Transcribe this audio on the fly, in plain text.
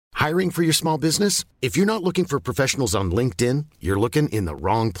Hiring for your small business? If you're not looking for professionals on LinkedIn, you're looking in the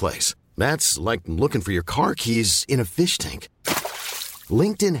wrong place. That's like looking for your car keys in a fish tank.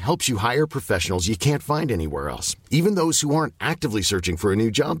 LinkedIn helps you hire professionals you can't find anywhere else, even those who aren't actively searching for a new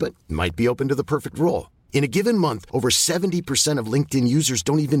job but might be open to the perfect role. In a given month, over 70% of LinkedIn users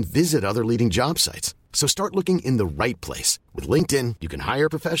don't even visit other leading job sites. So start looking in the right place. With LinkedIn, you can hire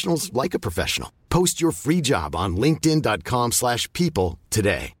professionals like a professional. Post your free job on linkedin.com/people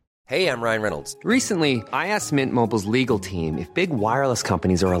today. Hey, I'm Ryan Reynolds. Recently, I asked Mint Mobile's legal team if big wireless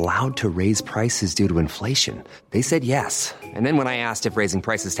companies are allowed to raise prices due to inflation. They said yes. And then when I asked if raising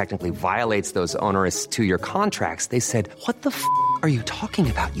prices technically violates those onerous two-year contracts, they said, "What the f*** are you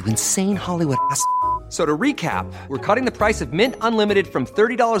talking about, you insane Hollywood ass?" So to recap, we're cutting the price of Mint Unlimited from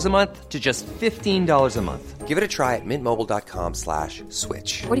 $30 a month to just $15 a month. Give it a try at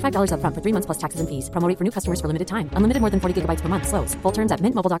mintmobile.com/switch. $45 up front for 3 months plus taxes and fees. Promo rate for new customers for limited time. Unlimited more than 40 gigabytes per month. Slows full terms at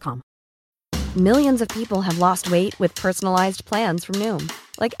mintmobile.com. Millions of people have lost weight with personalized plans from Noom.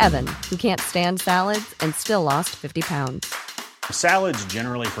 Like Evan, who can't stand salads and still lost 50 pounds. Salads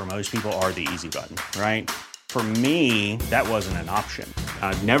generally for most people are the easy button, right? For me, that wasn't an option.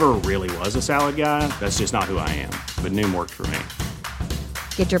 I never really was a salad guy. That's just not who I am. But Noom worked for me.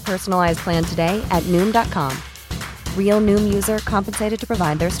 Get your personalized plan today at Noom.com. Real Noom user compensated to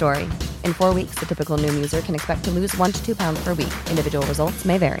provide their story. In 4 weeks, the typical Noom user can expect to lose 1 to 2 pounds per week. Individual results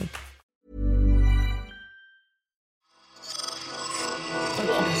may vary.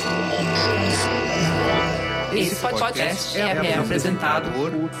 Esse podcast é apresentado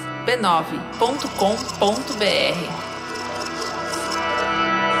por b9.com.br.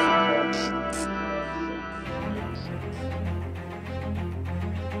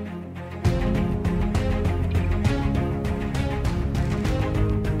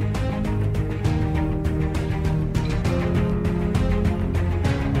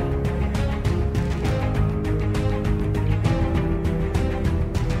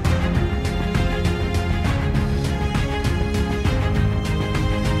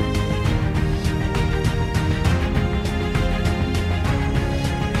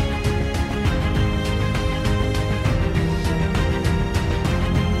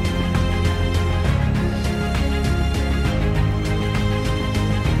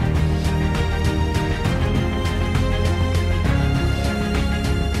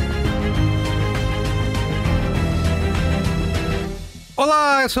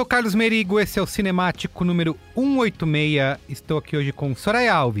 Olá, eu sou o Carlos Merigo, esse é o Cinemático número 186. Estou aqui hoje com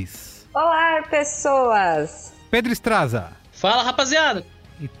Soraya Alves. Olá, pessoas! Pedro Estraza. Fala, rapaziada!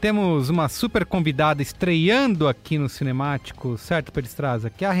 E temos uma super convidada estreando aqui no Cinemático, certo, Pedro Estraza?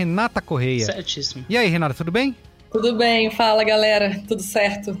 Que é a Renata Correia. Certíssimo. E aí, Renata, tudo bem? Tudo bem, fala galera, tudo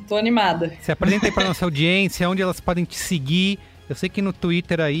certo, tô animada. Se apresenta aí pra nossa audiência, onde elas podem te seguir. Eu sei que no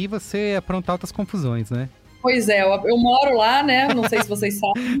Twitter aí você apronta altas confusões, né? Pois é, eu moro lá, né? Não sei se vocês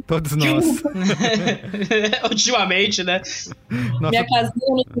sabem. Todos nós. Ultimamente, né? Nossa. Minha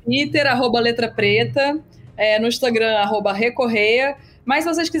casinha no Twitter, @letrapreta, no Instagram, @recorreia. Mas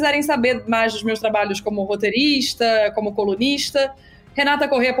se vocês quiserem saber mais dos meus trabalhos como roteirista, como colunista,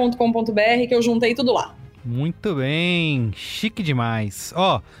 renatacorreia.com.br, que eu juntei tudo lá. Muito bem, chique demais.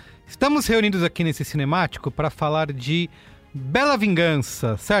 Ó, estamos reunidos aqui nesse Cinemático para falar de Bela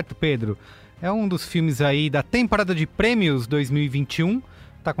Vingança, certo, Pedro? É um dos filmes aí da temporada de prêmios 2021.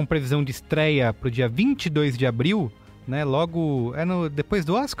 Tá com previsão de estreia pro dia 22 de abril, né? Logo, depois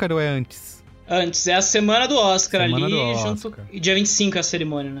do Oscar ou é antes? Antes, é a semana do Oscar semana ali, do Oscar. junto. E dia 25 é a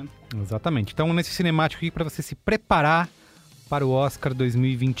cerimônia, né? Exatamente. Então, nesse Cinemático aqui para você se preparar para o Oscar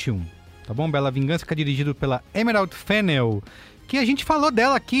 2021. Tá bom? Bela Vingança, que é dirigido pela Emerald Fennell, que a gente falou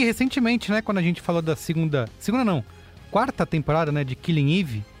dela aqui recentemente, né? Quando a gente falou da quarta temporada, né? De Killing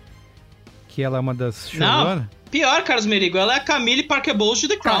Eve. Que ela é uma das showrunners. Pior, Carlos Merigo, ela é a Camille Parker Bowles de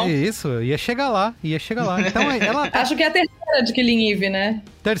The Crown. Isso, ia chegar lá. Então, ela Acho que é a terceira de Killing Eve, né?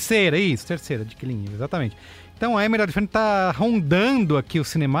 Terceira de Killing Eve, exatamente. Então a Emerald Fennell tá rondando aqui o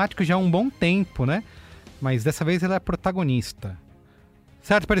Cinemático já há um bom tempo, né? Mas dessa vez ela é a protagonista.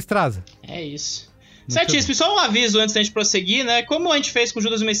 Certo, Pedro Estraza? É isso. Certíssimo, só um aviso antes da gente prosseguir, né? Como a gente fez com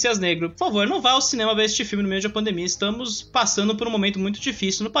Judas e o Messias Negro, por favor, não vá ao cinema ver este filme no meio da pandemia. Estamos passando por um momento muito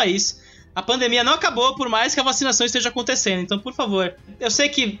difícil no país. A pandemia não acabou, por mais que a vacinação esteja acontecendo. Então, por favor, eu sei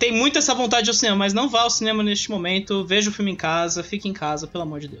que tem muito essa vontade de ir ao cinema, mas não vá ao cinema neste momento. Veja o filme em casa, fique em casa, pelo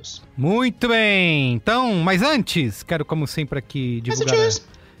amor de Deus. Muito bem. Então, mas antes, quero, como sempre, aqui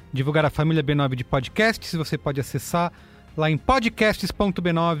divulgar a família B9 de podcasts. Você pode acessar lá em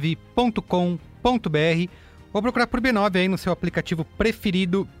podcasts.b9.com.br ou procurar por B9 aí no seu aplicativo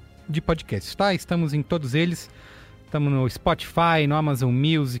preferido de podcasts, tá? Estamos em todos eles. Estamos no Spotify, no Amazon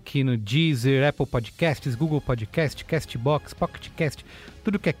Music, no Deezer, Apple Podcasts, Google Podcast, Castbox, Pocket Cast,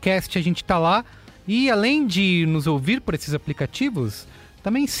 tudo que é cast, a gente tá lá. E além de nos ouvir por esses aplicativos,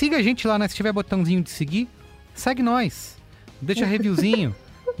 também siga a gente lá, né? Se tiver botãozinho de seguir, segue nós. Deixa reviewzinho,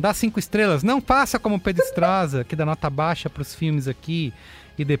 dá 5 estrelas. Não faça como o Pedro Estraza, que dá nota baixa pros filmes aqui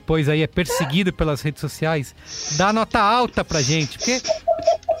e depois aí é perseguido pelas redes sociais. Dá nota alta pra gente, porque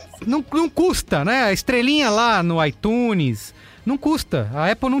não custa, né? A estrelinha lá no iTunes, não custa.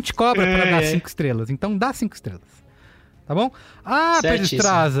 A Apple não te cobra pra dar 5 estrelas, então dá 5 estrelas. Tá bom? Pedro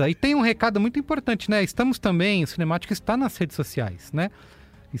Estraza, e tem um recado muito importante, né? Estamos também, o Cinemático está nas redes sociais, né?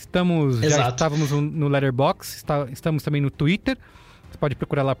 Já estávamos no Letterboxd, estamos também no Twitter. Você pode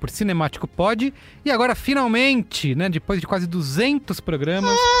procurar lá por Cinemático Pod. E agora, finalmente, né, depois de quase 200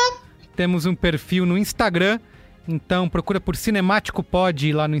 programas, temos um perfil no Instagram. Então, procura por Cinemático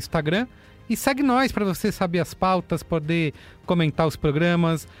Pod lá no Instagram. E segue nós para você saber as pautas, poder comentar os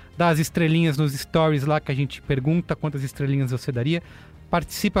programas, dar as estrelinhas nos stories lá que a gente pergunta quantas estrelinhas você daria.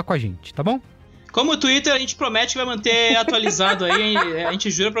 Participa com a gente, tá bom? Como o Twitter, a gente promete que vai manter atualizado aí, a gente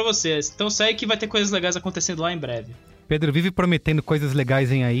jura pra vocês. Então segue que vai ter coisas legais acontecendo lá em breve. Pedro vive prometendo coisas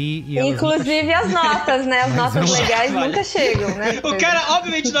legais aí. E inclusive as notas, né? As notas legais nunca chegam, né? O cara,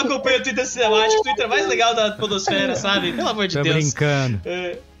 obviamente, não acompanha o Twitter Cinemático, o Twitter mais legal da podosfera, sabe? Pelo amor de Deus. Tô brincando.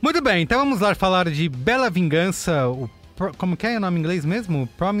 Muito bem, então vamos lá falar de Bela Vingança, como que é o nome em inglês mesmo?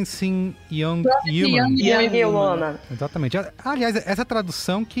 Promising Young Woman. Exatamente. Aliás, essa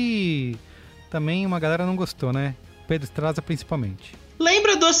tradução que também uma galera não gostou, né? Pedro Estraza principalmente.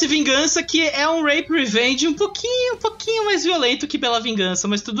 Lembra Doce Vingança, que é um rape revenge um pouquinho mais violento que Bela Vingança,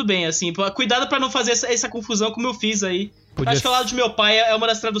 mas tudo bem, assim. Cuidado pra não fazer essa confusão como eu fiz aí. Acho que ao lado de meu pai é uma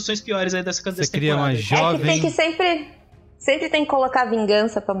das traduções piores aí dessa temporada. Você cria uma jovem... É que tem que sempre tem que colocar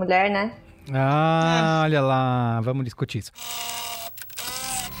vingança pra mulher, né? Olha lá, vamos discutir isso.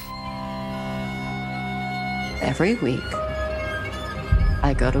 Every week,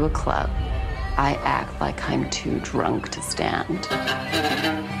 I go to a club. I act like I'm too drunk to stand.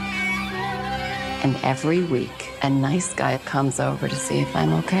 And every week, a nice guy comes over to see if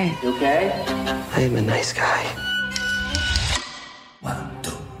I'm okay. You okay? I am a nice guy. 1,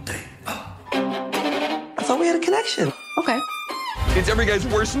 2, 3, 4. I thought we had a connection. Okay. It's every guy's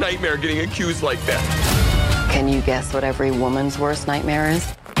worst nightmare getting accused like that. Can you guess what every woman's worst nightmare is?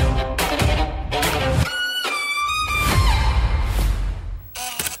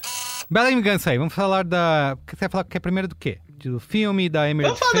 Bela Vingança aí, vamos falar da... Você vai falar que é primeiro do quê? Do filme, da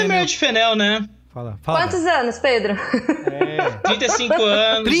Emerald Fennell? Vamos falar da Emerald Fennell, né? Fala. Quantos anos, Pedro? 35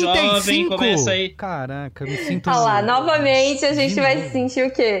 anos, 35? Jovem, começa aí. Caraca, eu me sinto... Olha lá, novamente a gente vai sentir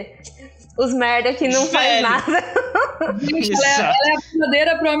o quê? Os merda que não faz nada. Gente, ela é a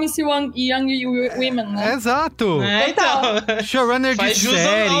verdadeira Promising Young Women, né? Exato. Então. Showrunner de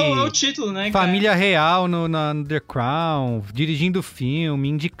série. Ao título, né? Família real no The Crown, dirigindo o filme,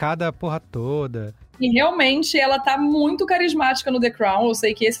 indicada a porra toda. E realmente ela tá muito carismática no The Crown. Eu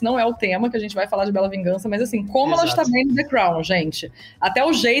sei que esse não é o tema que a gente vai falar de Bela Vingança, mas assim, como ela está bem no The Crown, gente. Até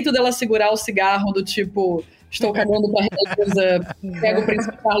o jeito dela segurar o cigarro do tipo... Estou cagando pra realeza, pego o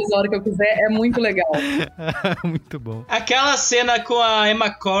Príncipe Carlos a hora que eu quiser, é muito legal. Muito bom. Aquela cena com a Emma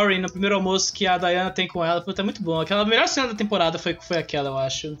Corrin no primeiro almoço que a Diana tem com ela, puta, é muito bom. Aquela melhor cena da temporada foi aquela, eu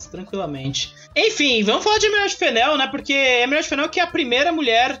acho, tranquilamente. Enfim, vamos falar de Emerald Fennell, né? Porque Emerald Fennell que é a primeira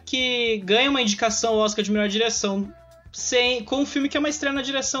mulher que ganha uma indicação ao Oscar de melhor direção com um filme que é uma estreia na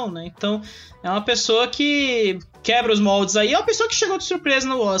direção, né? Então, é uma pessoa que quebra os moldes aí. É uma pessoa que chegou de surpresa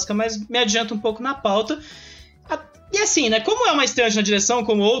no Oscar, mas me adianta um pouco na pauta. E assim, né, como é uma estreia na direção,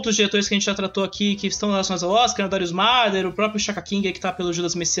 como outros diretores que a gente já tratou aqui, que estão relacionados ao Oscar, Darius Marder, o próprio Chaka King, que tá pelo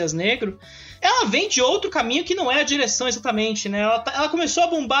Judas Messias Negro, ela vem de outro caminho que não é a direção exatamente, né, ela começou a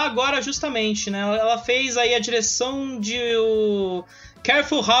bombar agora justamente, né, ela fez aí a direção de o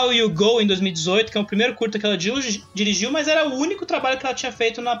Careful How You Go em 2018, que é o primeiro curta que ela dirigiu, mas era o único trabalho que ela tinha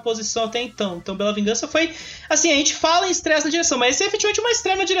feito na posição até então. Então, Bela Vingança foi... Assim, a gente fala em estreia na direção, mas esse é efetivamente uma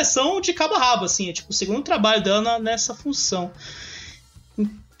estreia na direção de cabo a rabo, assim. É tipo o segundo trabalho dela nessa função.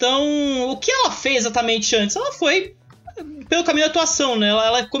 Então, o que ela fez exatamente antes? Ela foi pelo caminho da atuação, né?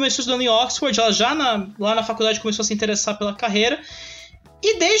 Ela começou estudando em Oxford, ela já lá na faculdade começou a se interessar pela carreira.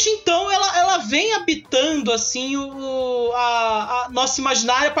 E desde então ela vem habitando assim a nossa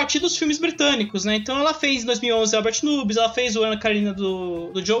imaginária a partir dos filmes britânicos, né? Então ela fez em 2011 Albert Noobs, ela fez o Ana Karenina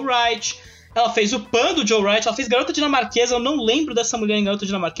do Joe Wright, Ela fez o Pan, do Joe Wright. Ela fez Garota Dinamarquesa. Eu não lembro dessa mulher em Garota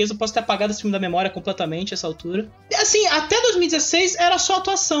Dinamarquesa. Eu posso ter apagado esse filme da memória completamente, essa altura. E assim, até 2016 era só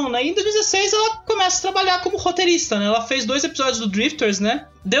atuação, né? E em 2016 ela começa a trabalhar como roteirista, né? Ela fez 2 episódios do Drifters, né?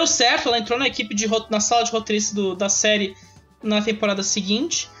 Deu certo, ela entrou na equipe na sala de roteirista da série na temporada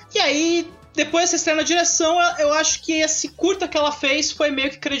seguinte. E aí, depois dessa estreia na direção, eu acho que esse curta que ela fez foi meio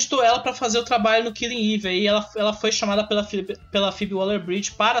que creditou ela pra fazer o trabalho no Killing Eve. Aí ela foi chamada pela Phoebe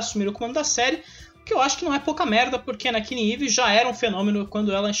Waller-Bridge para assumir o comando da série, que eu acho que não é pouca merda, porque na Killing Eve já era um fenômeno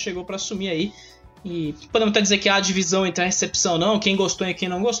quando ela chegou pra assumir aí. E podemos até dizer que há a divisão entre a recepção, não, quem gostou e quem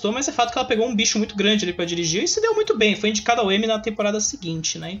não gostou, mas é fato que ela pegou um bicho muito grande ali pra dirigir e se deu muito bem, foi indicada ao Emmy na temporada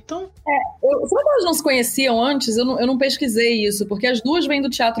seguinte, né? Então... Será que elas não se conheciam antes? Eu não pesquisei isso, porque as duas vêm do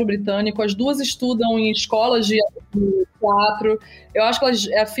teatro britânico, as duas estudam em escolas de teatro. Eu acho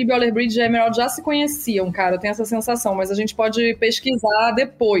que a Phoebe Waller-Bridge e a Emerald já se conheciam, cara, eu tenho essa sensação, mas a gente pode pesquisar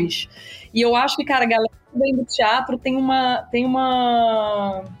depois. E eu acho que, cara, a galera que vem do teatro tem uma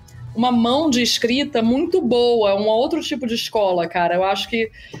mão de escrita muito boa, um outro tipo de escola, cara. Eu acho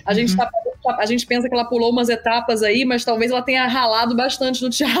que a gente pensa que ela pulou umas etapas aí, mas talvez ela tenha ralado bastante no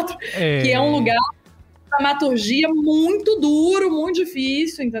teatro, que é um lugar de dramaturgia muito duro, muito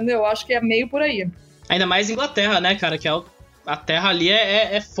difícil, entendeu? Eu acho que é meio por aí. Ainda mais Inglaterra, né, cara? Que a terra ali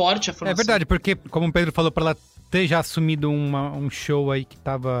é forte, a formação. É verdade, porque, como o Pedro falou, pra ela ter já assumido um show aí que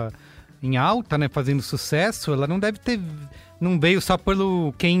tava em alta, né, fazendo sucesso, ela não deve ter... Não veio só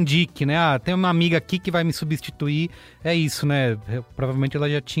pelo quem indique, né? Ah, tem uma amiga aqui que vai me substituir. É isso, né? Provavelmente ela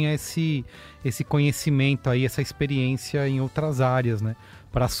já tinha esse conhecimento aí, essa experiência em outras áreas, né?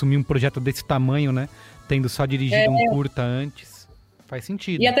 Para assumir um projeto desse tamanho, né? Tendo só dirigido um curta antes. Faz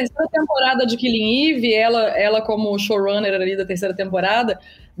sentido. E a terceira temporada de Killing Eve, ela como showrunner ali da terceira temporada,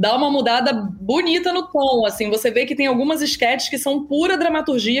 dá uma mudada bonita no tom, assim, você vê que tem algumas sketches que são pura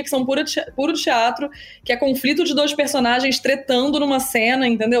dramaturgia, que são puro teatro, que é conflito de 2 personagens tretando numa cena,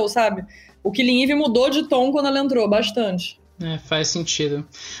 entendeu, sabe? O Killing Eve mudou de tom quando ela entrou, bastante. Faz sentido.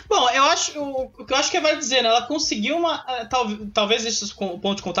 Bom, o que eu acho que vai dizer, né? Ela conseguiu talvez esse é o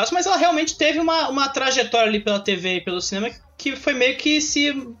ponto de contato, mas ela realmente teve uma trajetória ali pela TV e pelo cinema que foi meio que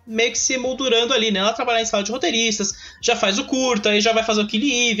se moldurando ali, né? Ela trabalha em sala de roteiristas, já faz o curta, aí já vai fazer o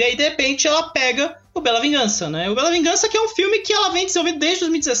Killing Eve, aí de repente ela pega o Bela Vingança, né? O Bela Vingança que é um filme que ela vem desenvolvendo desde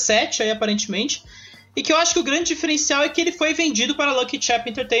 2017, aí aparentemente, e que eu acho que o grande diferencial é que ele foi vendido para a Lucky Chap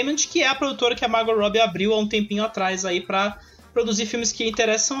Entertainment, que é a produtora que a Margot Robbie abriu há um tempinho atrás aí pra produzir filmes que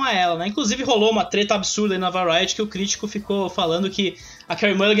interessam a ela, né? Inclusive rolou uma treta absurda aí na Variety que o crítico ficou falando que a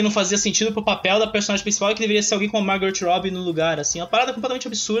Carey Mulligan não fazia sentido pro papel da personagem principal e que deveria ser alguém como a Margot Robbie no lugar, assim. Uma parada completamente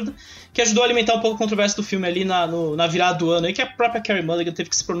absurda que ajudou a alimentar um pouco a controvérsia do filme ali na virada do ano aí que a própria Carey Mulligan teve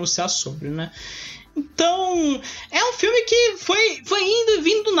que se pronunciar sobre, né? Então, é um filme que foi indo e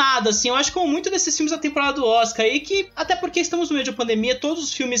vindo do nada, assim. Eu acho que como muito desses filmes da temporada do Oscar aí, que até porque estamos no meio de uma pandemia, todos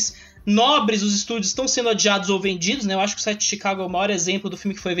os filmes nobres dos estúdios estão sendo adiados ou vendidos, né? Eu acho que o Set de Chicago é o maior exemplo do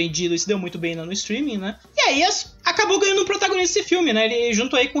filme que foi vendido e se deu muito bem no streaming, né? E aí acabou ganhando um protagonista desse filme, né? Ele,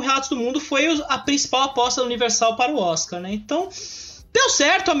 junto aí com Relatos do Mundo, foi a principal aposta da Universal para o Oscar, né? Então, deu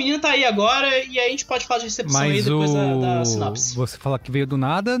certo, a menina tá aí agora e aí a gente pode falar de recepção aí depois da sinopse. Você falar que veio do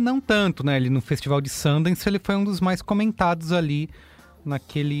nada, não tanto, né? Ele no Festival de Sundance, ele foi um dos mais comentados ali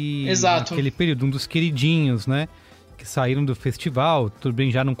naquele período, um dos queridinhos, né? Que saíram do festival, tudo bem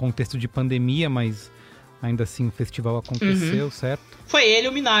já num contexto de pandemia, mas ainda assim o festival aconteceu, certo? Foi ele e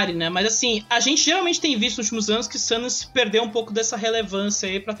o Minari, né? Mas assim, a gente geralmente tem visto nos últimos anos que Sundance perdeu um pouco dessa relevância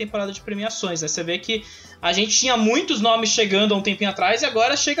aí pra temporada de premiações, né? Você vê que a gente tinha muitos nomes chegando há um tempinho atrás e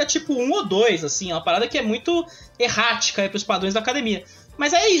agora chega tipo 1 ou 2, assim, é uma parada que é muito errática aí pros padrões da academia.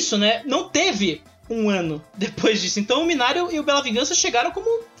 Mas é isso, né? Não teve um ano depois disso. Então o Minari e o Bela Vingança chegaram como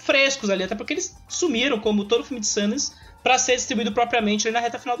frescos ali, até porque eles sumiram, como todo filme de Sundance, pra ser distribuído propriamente ali na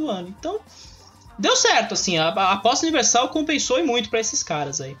reta final do ano. Então, deu certo, assim, a aposta Universal compensou e muito pra esses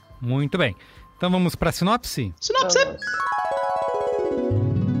caras aí. Muito bem. Então vamos pra sinopse? Sinopse!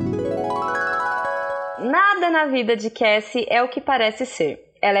 Nada na vida de Cassie é o que parece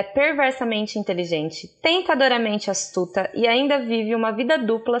ser. Ela é perversamente inteligente, tentadoramente astuta e ainda vive uma vida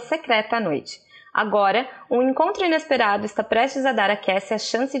dupla secreta à noite. Agora, um encontro inesperado está prestes a dar a Cassie a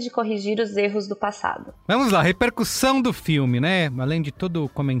chance de corrigir os erros do passado. Vamos lá, repercussão do filme, né? Além de todo o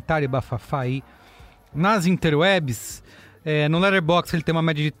comentário bafafá aí nas interwebs, no Letterboxd ele tem uma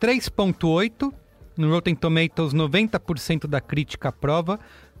média de 3.8, no Rotten Tomatoes 90% da crítica aprova,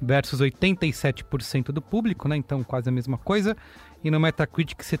 versus 87% do público, né? Então quase a mesma coisa. E no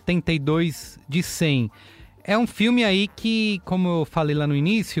Metacritic 72 de 100. É um filme aí que, como eu falei lá no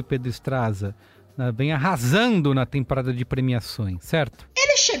início, Pedro Estraza, vem arrasando na temporada de premiações, certo? Ele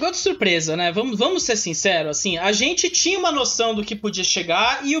ele chegou de surpresa, né? Vamos ser sinceros, assim, a gente tinha uma noção do que podia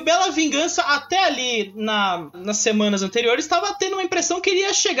chegar e o Bela Vingança, até ali nas semanas anteriores, estava tendo uma impressão que ele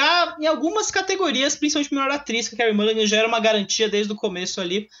ia chegar em algumas categorias, principalmente melhor atriz, que a Carey Mulligan já era uma garantia desde o começo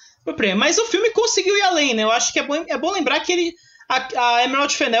ali pro prêmio. Mas o filme conseguiu ir além, né? Eu acho que é bom lembrar que a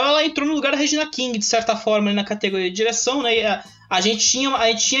Emerald Fennell, ela entrou no lugar da Regina King, de certa forma, ali na categoria de direção, né? A gente tinha a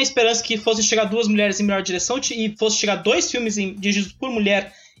esperança que fossem chegar 2 mulheres em melhor direção e fosse chegar 2 filmes dirigidos por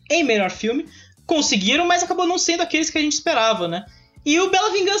mulher em melhor filme. Conseguiram, mas acabou não sendo aqueles que a gente esperava, né? E o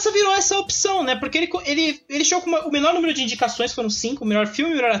Bela Vingança virou essa opção, né? Porque ele chegou com o menor número de indicações, foram 5. Melhor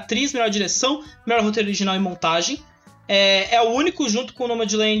filme, melhor atriz, melhor direção, melhor roteiro original e montagem. É o único, junto com o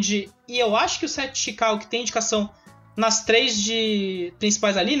Nomadland e eu acho que o Sete de Chicago, que tem indicação nas 3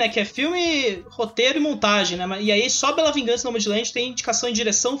 principais ali, né? Que é filme, roteiro e montagem, né? E aí só Bela Vingança e Nomadland tem indicação em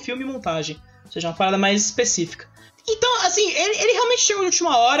direção, filme e montagem. Ou seja, uma parada mais específica. Então, assim, ele realmente chegou de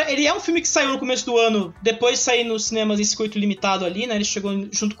última hora. Ele é um filme que saiu no começo do ano, depois de sair nos cinemas em circuito limitado ali, né? Ele chegou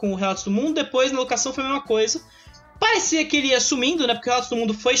junto com o Relatos do Mundo, depois na locação foi a mesma coisa. Parecia que ele ia sumindo, né? Porque o Relatos do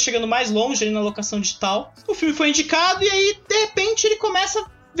Mundo foi chegando mais longe ali na locação digital. O filme foi indicado e aí, de repente, ele começa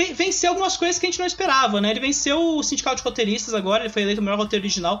a vencer algumas coisas que a gente não esperava, né? Ele venceu o Sindicato de Roteiristas agora, ele foi eleito o melhor roteiro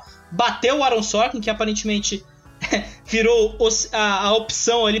original, bateu o Aaron Sorkin, que aparentemente virou a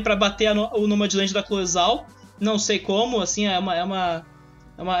opção ali pra bater o Nomadland da Chloe Zhao. Não sei como, assim, é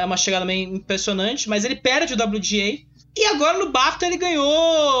uma chegada meio impressionante, mas ele perde o WGA. E agora no BAFTA ele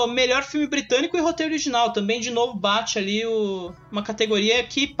ganhou melhor filme britânico e roteiro original. Também de novo bate ali uma categoria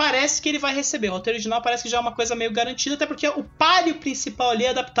que parece que ele vai receber. O roteiro original parece que já é uma coisa meio garantida, até porque o páreo principal ali é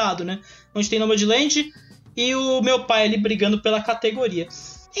adaptado, né? Onde tem Nomadland e o Meu Pai ali brigando pela categoria.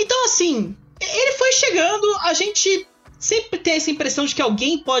 Então assim, ele foi chegando, a gente sempre tem essa impressão de que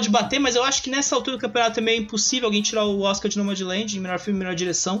alguém pode bater, mas eu acho que nessa altura do campeonato é meio impossível alguém tirar o Oscar de Nomadland em melhor filme e melhor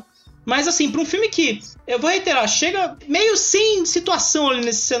direção. Mas assim, pra um filme que, eu vou reiterar, chega meio sem situação ali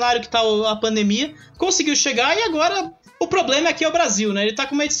nesse cenário que tá a pandemia, conseguiu chegar e agora o problema aqui é o Brasil, né? Ele tá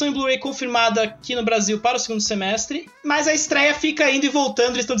com uma edição em Blu-ray confirmada aqui no Brasil para o segundo semestre, mas a estreia fica indo e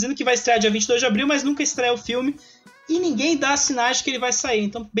voltando, eles estão dizendo que vai estrear dia 22 de abril, mas nunca estreia o filme e ninguém dá sinais de que ele vai sair,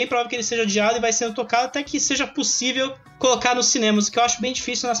 então bem provável que ele seja adiado e vai sendo tocado até que seja possível colocar nos cinemas, o que eu acho bem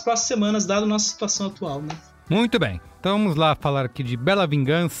difícil nas próximas semanas, dado a nossa situação atual, né? Muito bem, então vamos lá falar aqui de Bela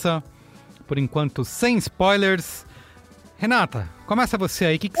Vingança, por enquanto sem spoilers. Renata, começa você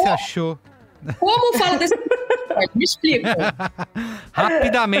aí, o que você achou? Como fala desse... Me explica.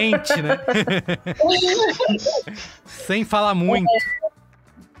 Rapidamente, né? Sem falar muito.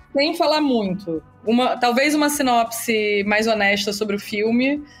 Sem falar muito. Talvez uma sinopse mais honesta sobre o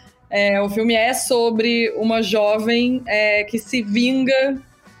filme. O filme é sobre uma jovem que se vinga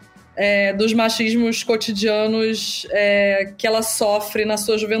dos machismos cotidianos que ela sofre na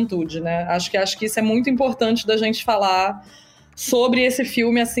sua juventude, né? Acho que isso é muito importante da gente falar sobre esse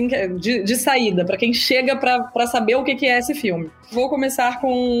filme assim, de saída, para quem chega para saber o que é esse filme. Vou começar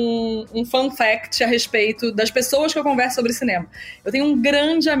com um fun fact a respeito das pessoas que eu converso sobre cinema. Eu tenho um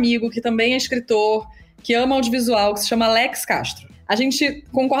grande amigo que também é escritor, que ama audiovisual, que se chama Alex Castro. A gente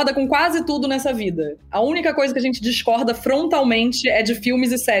concorda com quase tudo nessa vida. A única coisa que a gente discorda frontalmente é de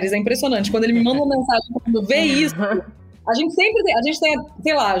filmes e séries. É impressionante. Quando ele me manda uma mensagem falando, vê isso, a gente sempre tem,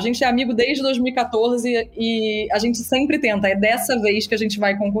 sei lá, a gente é amigo desde 2014 e a gente sempre tenta. É dessa vez que a gente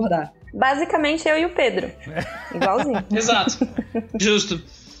vai concordar. Basicamente eu e o Pedro. Igualzinho. Exato. Justo.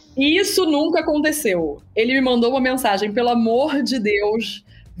 E isso nunca aconteceu. Ele me mandou uma mensagem, pelo amor de Deus,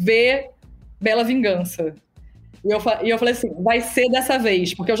 vê Bela Vingança. E eu falei assim, vai ser dessa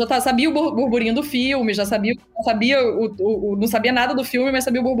vez, porque eu já sabia o burburinho do filme, não sabia nada do filme, mas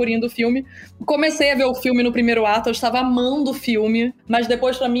sabia o burburinho do filme. Comecei a ver o filme no primeiro ato, eu estava amando o filme, mas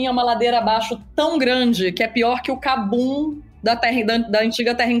depois pra mim é uma ladeira abaixo tão grande que é pior que o Kabum da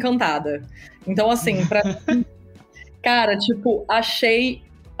antiga Terra Encantada. Então assim, cara, tipo, achei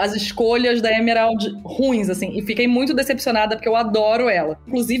as escolhas da Emerald ruins, assim, e fiquei muito decepcionada porque eu adoro ela.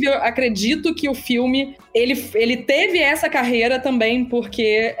 Inclusive, eu acredito que o filme, ele teve essa carreira também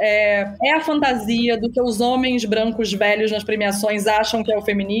porque é a fantasia do que os homens brancos velhos nas premiações acham que é o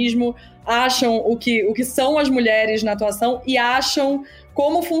feminismo, acham o que são as mulheres na atuação e acham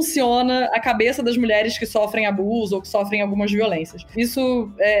como funciona a cabeça das mulheres que sofrem abuso ou que sofrem algumas violências.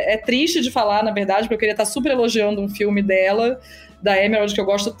 Isso é triste de falar, na verdade, porque eu queria estar super elogiando um filme dela, da Emerald, que eu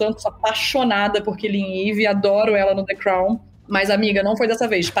gosto tanto, sou apaixonada por Killing Eve, adoro ela no The Crown. Mas, amiga, não foi dessa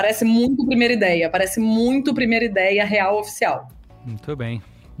vez. Parece muito primeira ideia real oficial. Muito bem.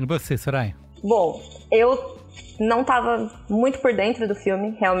 E você, Soraya? Bom, eu não estava muito por dentro do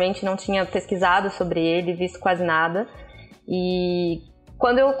filme, realmente não tinha pesquisado sobre ele, visto quase nada. E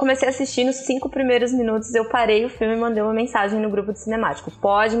Quando eu comecei a assistir, nos 5 primeiros minutos, eu parei o filme e mandei uma mensagem no grupo do Cinemático.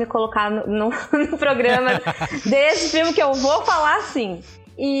 Pode me colocar no programa desse filme que eu vou falar sim.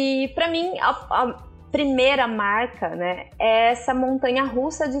 E pra mim, a primeira marca, né, é essa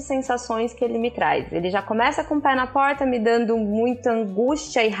montanha-russa de sensações que ele me traz. Ele já começa com o pé na porta, me dando muita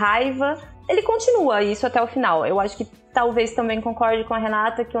angústia e raiva. Ele continua isso até o final. Eu acho que talvez também concorde com a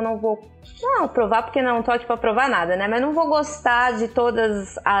Renata que eu não vou provar, porque não tô aqui pra provar nada, né? Mas não vou gostar de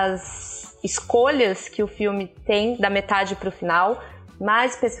todas as escolhas que o filme tem da metade pro final,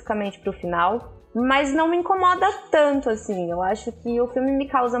 mais especificamente pro final. Mas não me incomoda tanto, assim. Eu acho que o filme me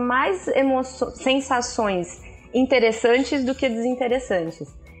causa mais sensações interessantes do que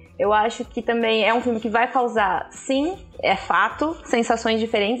desinteressantes. Eu acho que também é um filme que vai causar, sim, é fato, sensações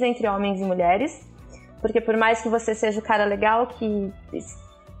diferentes entre homens e mulheres. Porque por mais que você seja o cara legal, que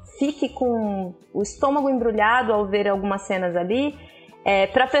fique com o estômago embrulhado ao ver algumas cenas ali,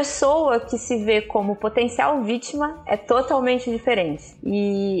 pra pessoa que se vê como potencial vítima, é totalmente diferente.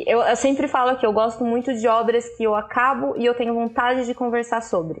 E eu sempre falo que eu gosto muito de obras que eu acabo e eu tenho vontade de conversar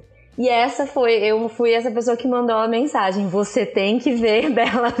sobre. E eu fui essa pessoa que mandou a mensagem: você tem que ver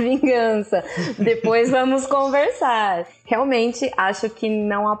Bela Vingança, depois vamos conversar. Realmente acho que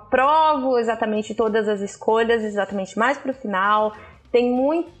não aprovo exatamente todas as escolhas, exatamente mais pro final. Tem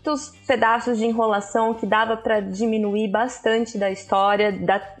muitos pedaços de enrolação que dava para diminuir bastante da história,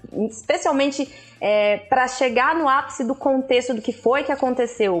 especialmente para chegar no ápice do contexto do que foi que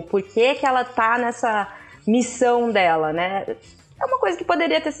aconteceu, por que ela tá nessa missão dela, né? É uma coisa que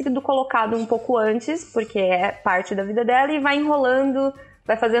poderia ter sido colocado um pouco antes, porque é parte da vida dela, e vai enrolando,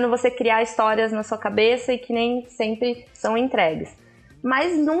 vai fazendo você criar histórias na sua cabeça e que nem sempre são entregues.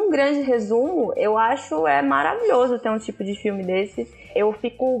 Mas num grande resumo, eu acho maravilhoso ter um tipo de filme desse. Eu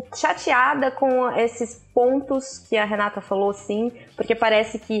fico chateada com esses pontos que a Renata falou, sim, porque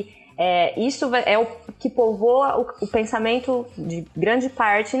parece que isso é o que povoa o pensamento de grande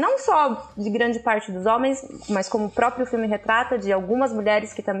parte, não só de grande parte dos homens, mas como o próprio filme retrata, de algumas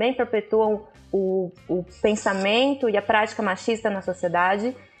mulheres que também perpetuam o pensamento e a prática machista na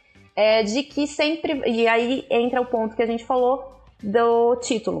sociedade, de que sempre... E aí entra o ponto que a gente falou do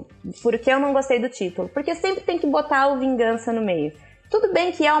título. Por que eu não gostei do título? Porque sempre tem que botar o vingança no meio. Tudo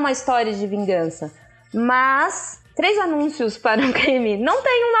bem que é uma história de vingança, mas 3 anúncios para um crime não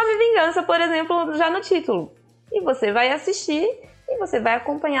tem um nome vingança, por exemplo, já no título. E você vai assistir, e você vai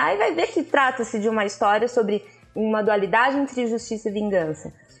acompanhar, e vai ver que trata-se de uma história sobre uma dualidade entre justiça e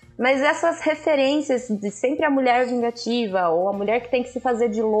vingança. Mas essas referências de sempre a mulher vingativa, ou a mulher que tem que se fazer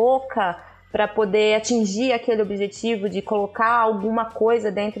de louca para poder atingir aquele objetivo de colocar alguma coisa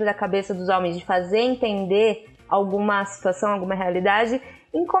dentro da cabeça dos homens, de fazer entender alguma situação, alguma realidade,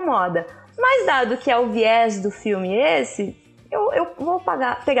 incomoda. Mas dado que é o viés do filme esse, eu vou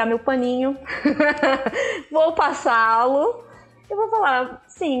pegar meu paninho, vou passá-lo e vou falar,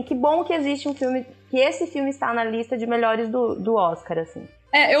 sim, que bom que existe um filme, que esse filme está na lista de melhores do Oscar, assim.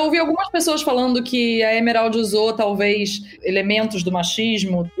 Eu ouvi algumas pessoas falando que a Emerald usou, talvez, elementos do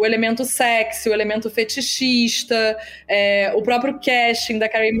machismo, o elemento sexy, o elemento fetichista, o próprio casting da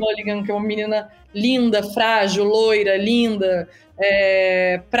Carey Mulligan, que é uma menina linda, frágil, loira, linda,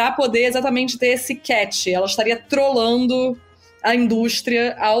 para poder exatamente ter esse catch. Ela estaria trollando a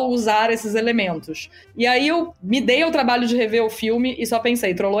indústria ao usar esses elementos. E aí eu me dei ao trabalho de rever o filme e só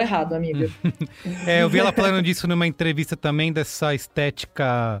pensei, trollou errado, amiga. Eu vi ela falando disso numa entrevista também, dessa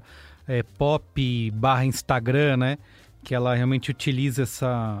estética pop / Instagram, né? Que ela realmente utiliza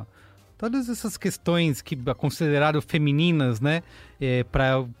todas essas questões que consideradas femininas, né?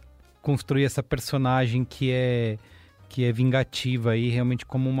 Para construir essa personagem que é vingativa aí, realmente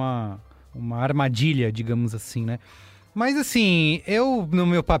como uma armadilha, digamos assim, né? Mas assim, eu no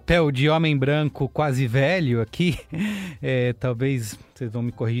meu papel de homem branco quase velho aqui, talvez vocês vão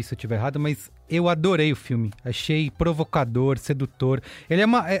me corrigir se eu estiver errado, mas eu adorei o filme. Achei provocador, sedutor. Ele é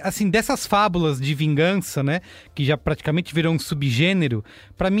assim, dessas fábulas de vingança, né, que já praticamente virou um subgênero,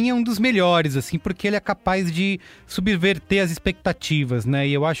 pra mim é um dos melhores, assim, porque ele é capaz de subverter as expectativas, né,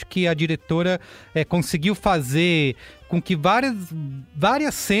 e eu acho que a diretora conseguiu fazer com que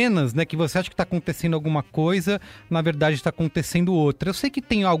várias cenas, né, que você acha que está acontecendo alguma coisa, na verdade está acontecendo outra. Eu sei que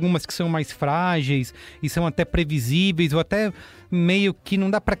tem algumas que são mais frágeis e são até previsíveis, ou até meio que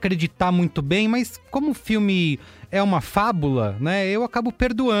não dá para acreditar muito bem, mas como o filme é uma fábula, né, eu acabo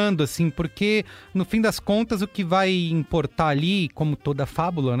perdoando, assim, porque no fim das contas o que vai importar ali, como toda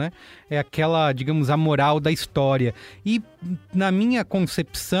fábula, né, é aquela, digamos, a moral da história. E na minha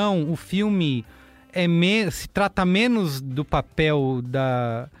concepção, o filme se trata menos do papel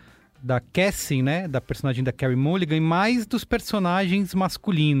da Cassie, né, da personagem da Carey Mulligan, e mais dos personagens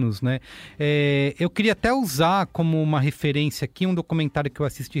masculinos, né. Eu queria até usar como uma referência aqui um documentário que eu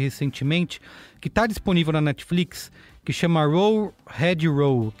assisti recentemente, que está disponível na Netflix, que chama Row, Red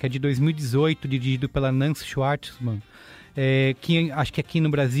Row, que é de 2018, dirigido pela Nancy Schwartzman, que acho que aqui no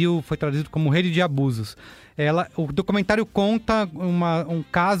Brasil foi traduzido como Rede de Abusos. O documentário conta um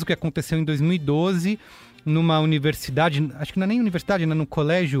caso que aconteceu em 2012, numa universidade, acho que não é nem universidade, né, no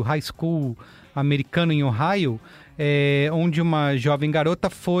colégio high school americano em Ohio, onde uma jovem garota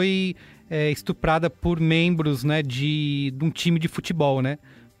foi estuprada por membros, né, de um time de futebol, né,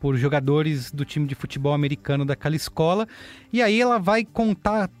 por jogadores do time de futebol americano daquela escola. E aí ela vai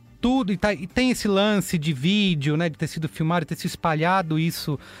contar tudo, e tem esse lance de vídeo, né, de ter sido filmado, de ter se espalhado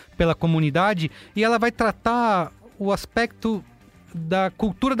isso pela comunidade, e ela vai tratar o aspecto da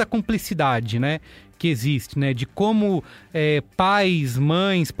cultura da cumplicidade, né, que existe, né, de como pais,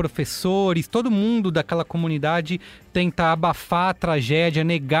 mães, professores, todo mundo daquela comunidade tenta abafar a tragédia,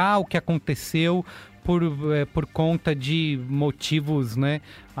 negar o que aconteceu por conta de motivos, né?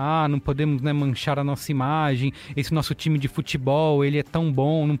 Não podemos, né, manchar a nossa imagem, esse nosso time de futebol, ele é tão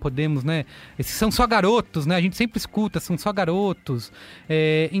bom, não podemos, né? Esses são só garotos, né? A gente sempre escuta, são só garotos.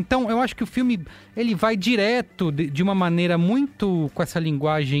 Então, eu acho que o filme, ele vai direto de uma maneira muito com essa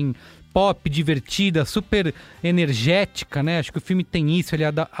linguagem pop, divertida, super energética, né? Acho que o filme tem isso, ele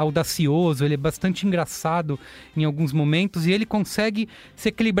é audacioso, ele é bastante engraçado em alguns momentos, e ele consegue se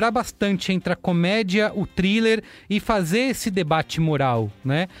equilibrar bastante entre a comédia, o thriller e fazer esse debate moral,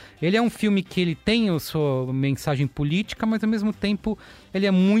 né? Ele é um filme que ele tem a sua mensagem política, mas ao mesmo tempo ele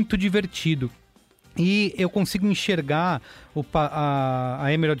é muito divertido. E eu consigo enxergar a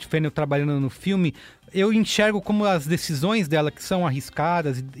Emerald Fennell trabalhando no filme. Eu enxergo como as decisões dela, que são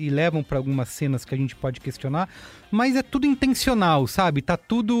arriscadas e levam para algumas cenas que a gente pode questionar, mas é tudo intencional, sabe? Tá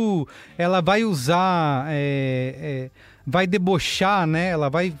tudo... Ela vai usar... vai debochar, né? Ela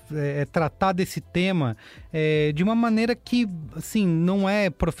vai tratar desse tema de uma maneira que, assim, não é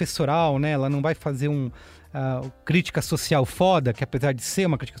professoral, né? Ela não vai fazer crítica social foda, que apesar de ser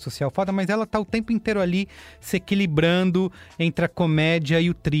uma crítica social foda, mas ela tá o tempo inteiro ali se equilibrando entre a comédia e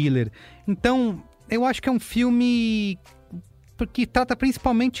o thriller. Então, eu acho que é um filme que trata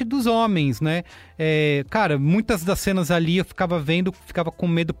principalmente dos homens, né? Cara, muitas das cenas ali eu ficava com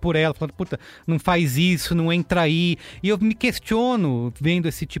medo por ela, falando, puta, não faz isso, não entra aí. E eu me questiono vendo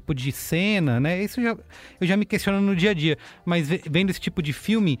esse tipo de cena, né? Isso eu já me questiono no dia a dia, mas vendo esse tipo de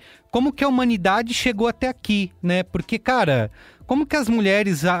filme, como que a humanidade chegou até aqui, né? Porque, cara, como que as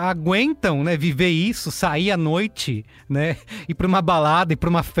mulheres aguentam, né, viver isso, sair à noite, né, ir para uma balada, ir para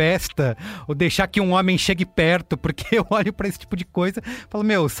uma festa, ou deixar que um homem chegue perto, porque eu olho para esse tipo de coisa e falo,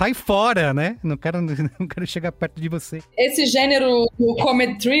 meu, sai fora, né, não quero chegar perto de você. Esse gênero do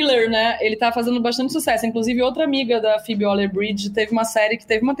comedy thriller, né, ele tá fazendo bastante sucesso. Inclusive, outra amiga da Phoebe Waller-Bridge teve uma série que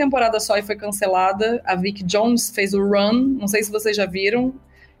teve uma temporada só e foi cancelada. A Vicky Jones fez o Run, não sei se vocês já viram,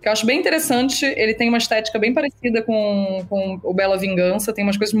 que eu acho bem interessante. Ele tem uma estética bem parecida com o Bela Vingança, tem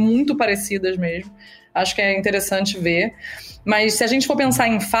umas coisas muito parecidas mesmo. Acho que é interessante ver. Mas se a gente for pensar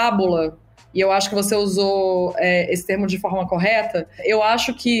em fábula, e eu acho que você usou esse termo de forma correta, eu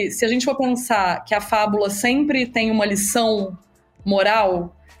acho que se a gente for pensar que a fábula sempre tem uma lição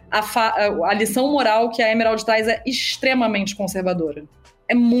moral, a lição moral que a Emerald traz é extremamente conservadora.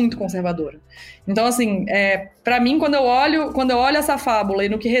 É muito conservadora. Então, assim, pra mim, quando eu olho essa fábula e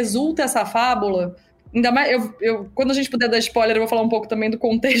no que resulta essa fábula, ainda mais, quando a gente puder dar spoiler, eu vou falar um pouco também do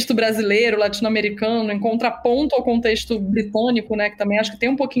contexto brasileiro, latino-americano, em contraponto ao contexto britânico, né, que também acho que tem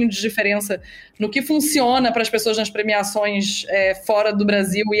um pouquinho de diferença no que funciona para as pessoas nas premiações fora do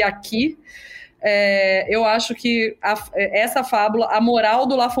Brasil e aqui. Eu acho que essa fábula, a moral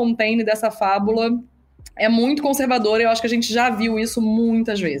do La Fontaine dessa fábula é muito conservadora, e eu acho que a gente já viu isso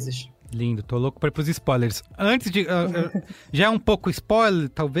muitas vezes. Lindo, tô louco para ir pros spoilers. Antes de... já é um pouco spoiler,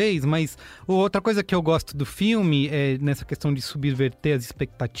 talvez, mas outra coisa que eu gosto do filme, nessa questão de subverter as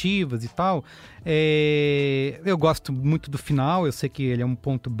expectativas e tal, eu gosto muito do final. Eu sei que ele é um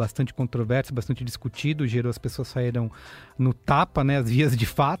ponto bastante controverso, bastante discutido, as pessoas saíram no tapa, né, as vias de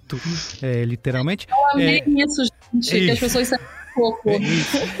fato, literalmente. Eu amei isso, gente, que as pessoas saíram um pouco.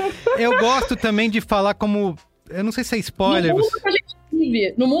 Eu gosto também de falar como... Eu não sei se é spoiler.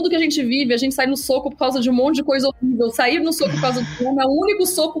 No mundo que a gente vive, a gente sai no soco por causa de um monte de coisa horrível. Sair no soco por causa do homem é o único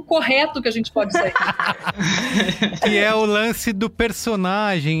soco correto que a gente pode sair. Que é o lance do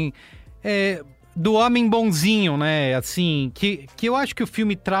personagem, do homem bonzinho, né? Assim, que eu acho que o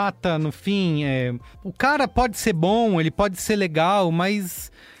filme trata, no fim, o cara pode ser bom, ele pode ser legal, mas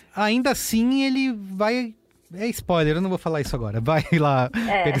ainda assim ele vai É spoiler, eu não vou falar isso agora. Vai lá,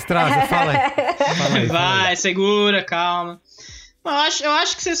 Pedro Estraza, fala aí. Vai, segura, calma. Eu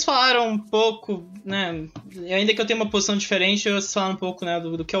acho que vocês falaram um pouco, né? Ainda que eu tenha uma posição diferente, vocês falaram um pouco, né,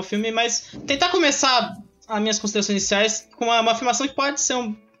 do que é o filme, mas tentar começar as minhas considerações iniciais com uma afirmação que pode ser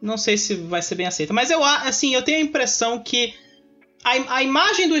não sei se vai ser bem aceita, mas eu tenho a impressão que a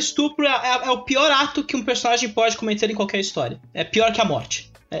imagem do estupro é o pior ato que um personagem pode cometer em qualquer história. É pior que a morte.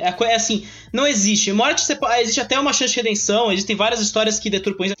 É assim, não existe. Morte, existe até uma chance de redenção. Existem várias histórias que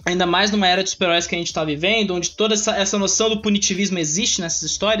deturpam isso, ainda mais numa era de super-heróis que a gente tá vivendo, onde toda essa noção do punitivismo existe nessas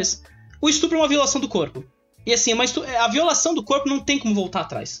histórias. O estupro é uma violação do corpo. E assim, a violação do corpo não tem como voltar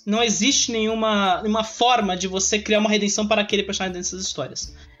atrás. Não existe nenhuma forma de você criar uma redenção para aquele personagem dessas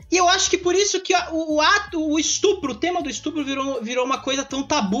histórias. E eu acho que por isso que o estupro, o tema do estupro virou uma coisa tão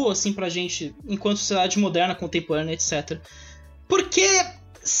tabu assim pra gente, enquanto sociedade moderna, contemporânea, etc. Porque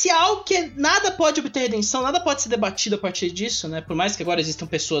se há algo que nada pode obter redenção, nada pode ser debatido a partir disso, né? Por mais que agora existam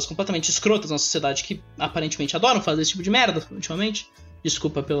pessoas completamente escrotas na sociedade que aparentemente adoram fazer esse tipo de merda ultimamente,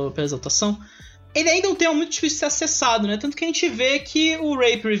 desculpa pela exaltação, ele ainda é um tema muito difícil de ser acessado, né? Tanto que a gente vê que o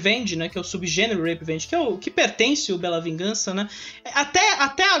Rape Revenge, né? Que é o subgênero Rape Revenge, que pertence ao Bela Vingança, né?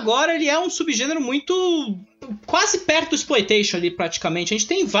 Até agora ele é um subgênero muito quase perto do exploitation ali, praticamente. A gente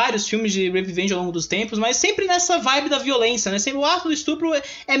tem vários filmes de Rape Revenge ao longo dos tempos, mas sempre nessa vibe da violência, né? Sempre o ato do estupro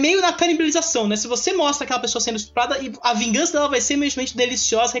é meio na canibalização, né? Se você mostra aquela pessoa sendo estuprada, a vingança dela vai ser imediatamente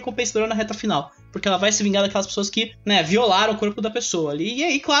deliciosa e recompensadora na reta final. Porque ela vai se vingar daquelas pessoas que, né, violaram o corpo da pessoa ali. E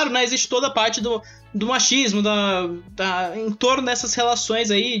aí, claro, né, existe toda a parte do machismo, em torno dessas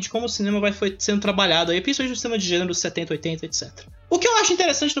relações aí, de como o cinema foi sendo trabalhado aí, principalmente no cinema de gênero dos 70, 80, etc. O que eu acho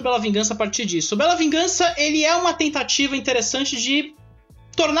interessante no Bela Vingança a partir disso? O Bela Vingança, ele é uma tentativa interessante de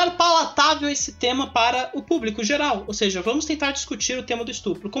tornar palatável esse tema para o público geral. Ou seja, vamos tentar discutir o tema do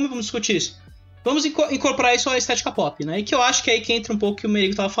estupro. Como vamos discutir isso? Vamos incorporar isso à estética pop, né? E que eu acho que é aí que entra um pouco o que o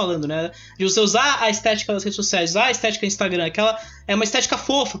Merigo tava falando, né? De você usar a estética das redes sociais, usar a estética do Instagram, que ela é uma estética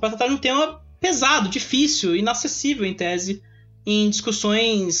fofa para tratar de um tema pesado, difícil, inacessível em tese, em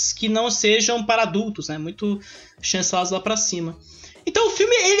discussões que não sejam para adultos, né? Muito chancelados lá pra cima. Então o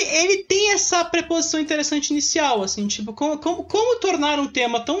filme, ele tem essa preposição interessante inicial, assim, tipo, como tornar um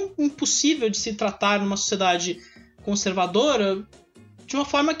tema tão impossível de se tratar numa sociedade conservadora de uma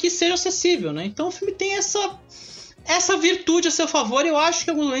forma que seja acessível, né? Então o filme tem essa virtude a seu favor, e eu acho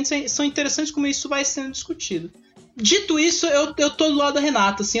que alguns momentos são interessantes como isso vai sendo discutido. Dito isso, eu tô do lado da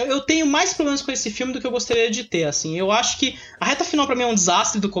Renata, assim, eu tenho mais problemas com esse filme do que eu gostaria de ter, assim. Eu acho que a reta final pra mim é um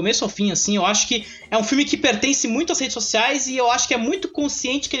desastre do começo ao fim, assim. Eu acho que é um filme que pertence muito às redes sociais, e eu acho que é muito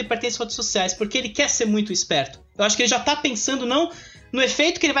consciente que ele pertence às redes sociais, porque ele quer ser muito esperto. Eu acho que ele já tá pensando não no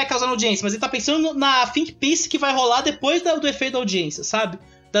efeito que ele vai causar na audiência, mas ele tá pensando na think piece que vai rolar depois do efeito da audiência, sabe?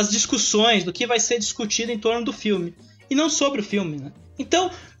 Das discussões, do que vai ser discutido em torno do filme, e não sobre o filme, né?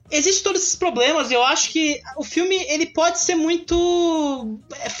 Então, existem todos esses problemas, e eu acho que o filme, ele pode ser muito...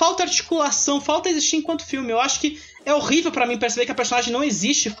 falta articulação, falta existir enquanto filme. Eu acho que é horrível pra mim perceber que a personagem não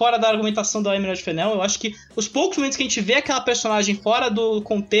existe fora da argumentação da Emerald Fennell. Eu acho que os poucos momentos que a gente vê aquela personagem fora do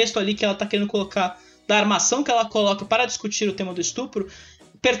contexto ali que ela tá querendo colocar, da armação que ela coloca para discutir o tema do estupro,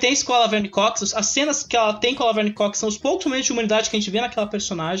 pertence com a Laverne Cox. As cenas que ela tem com a Laverne Cox são os poucos momentos de humanidade que a gente vê naquela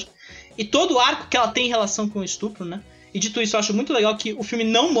personagem, e todo o arco que ela tem em relação com o estupro, né? E dito isso, eu acho muito legal que o filme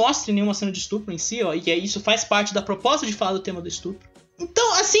não mostre nenhuma cena de estupro em si, ó, e que isso faz parte da proposta de falar do tema do estupro.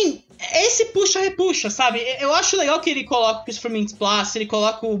 Então, assim, esse puxa-repuxa, sabe? Eu acho legal que ele coloca o Christopher Mintz-Plasse, ele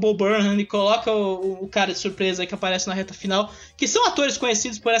coloca o Bo Burnham, ele coloca o cara de surpresa aí que aparece na reta final, que são atores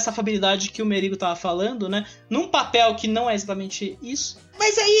conhecidos por essa afabilidade que o Merigo tava falando, né? Num papel que não é exatamente isso.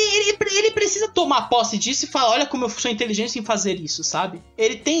 Mas aí ele precisa tomar posse disso e falar, olha como eu sou inteligente em fazer isso, sabe?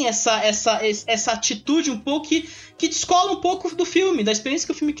 Ele tem essa atitude um pouco que descola um pouco do filme, da experiência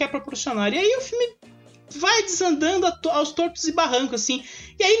que o filme quer proporcionar. E aí o filme vai desandando aos tortos e barrancos, assim.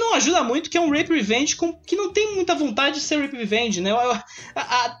 E aí não ajuda muito que é um Rape Revenge que não tem muita vontade de ser Rape Revenge, né?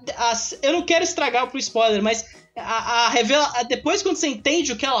 Eu não quero estragar pro spoiler, mas depois quando você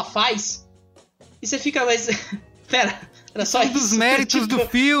entende o que ela faz, e você fica mais... Pera... Era só isso. Dos méritos do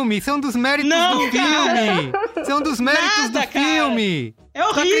filme. São dos méritos do filme. São dos méritos do filme. É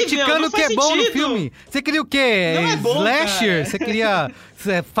horrível. Tá criticando o que é bom no filme. Você queria o quê? Não é bom, slasher? Cara. Você queria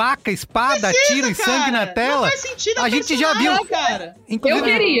faca, espada, tiro e sangue na tela? Não faz sentido a gente já viu, cara. Eu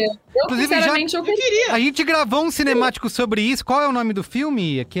queria. Sinceramente, eu queria. A gente gravou um cinemático sobre isso. Qual é o nome do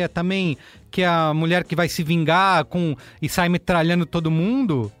filme? Que é também que é a mulher que vai se vingar e sai metralhando todo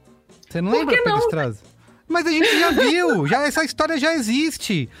mundo. Você não lembra, Pedro Estraza? Mas a gente já viu, essa história já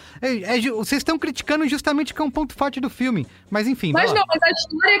existe. Vocês estão criticando justamente que é um ponto forte do filme. Mas enfim, mas a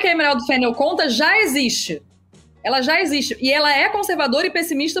história que a Emerald Fennell conta já existe. Ela já existe. E ela é conservadora e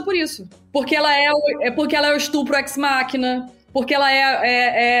pessimista por isso. Porque ela é o estupro ex-máquina, porque ela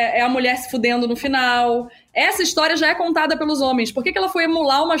é a mulher se fudendo no final. Essa história já é contada pelos homens. Por que ela foi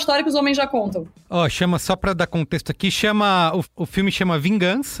emular uma história que os homens já contam? Chama, só pra dar contexto aqui, o filme chama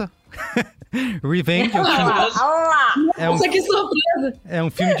Vingança. Revenge. Nossa, que surpresa! É um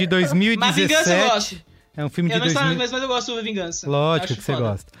filme de 2017. Mas Vingança eu gosto. É um filme de Eu não estava no mas eu gosto do Vingança. Lógico que você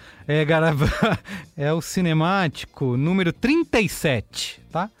gosta. É o cinemático número 37,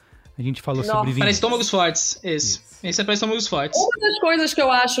 tá? A gente falou sobre Vingança. Para estômagos fortes, Esse é para estômagos fortes. Uma das coisas que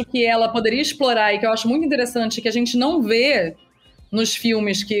eu acho que ela poderia explorar e que eu acho muito interessante, que a gente não vê nos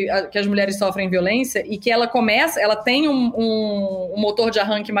filmes que as mulheres sofrem violência, e que ela tem um motor de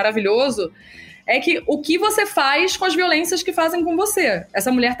arranque maravilhoso, é que o que você faz com as violências que fazem com você. Essa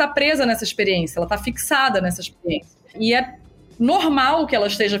mulher tá presa nessa experiência, ela tá fixada nessa experiência. E é normal que ela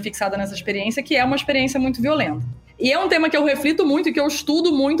esteja fixada nessa experiência, que é uma experiência muito violenta. E é um tema que eu reflito muito e que eu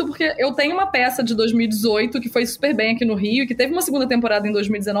estudo muito, porque eu tenho uma peça de 2018 que foi super bem aqui no Rio, que teve uma segunda temporada em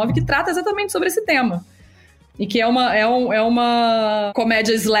 2019, que trata exatamente sobre esse tema. E que é uma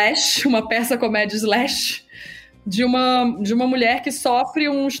comédia slash, uma peça comédia slash, de uma mulher que sofre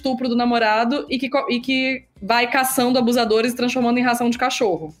um estupro do namorado e que vai caçando abusadores e transformando em ração de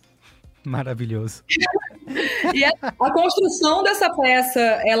cachorro. Maravilhoso. E a construção dessa peça,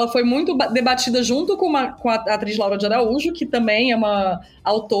 ela foi muito debatida junto com a atriz Laura de Araújo, que também é uma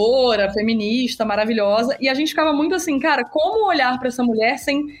autora, feminista, maravilhosa, e a gente ficava muito assim, cara, como olhar para essa mulher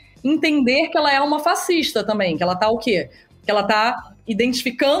sem entender que ela é uma fascista também, que ela tá o quê? Que ela tá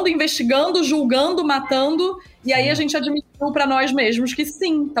identificando, investigando, julgando, matando, e aí a gente admitiu para nós mesmos que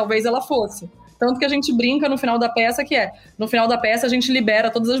sim, talvez ela fosse. Tanto que a gente brinca no final da peça, no final da peça a gente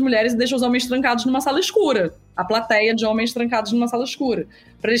libera todas as mulheres e deixa os homens trancados numa sala escura. A plateia de homens trancados numa sala escura.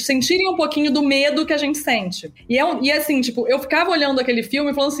 Pra eles sentirem um pouquinho do medo que a gente sente. E assim, tipo, eu ficava olhando aquele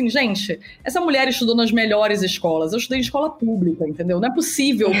filme e falando assim, gente, essa mulher estudou nas melhores escolas. Eu estudei em escola pública, entendeu? Não é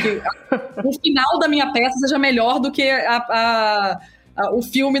possível que o final da minha peça seja melhor do que o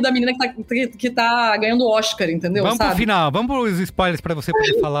filme da menina que tá ganhando Oscar, entendeu? Vamos pro final, vamos pros spoilers pra você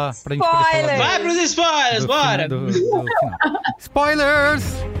poder falar. Pra gente poder falar Vai pros spoilers, bora! Do Spoilers!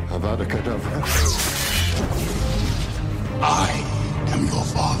 Avada Kedavra. I am your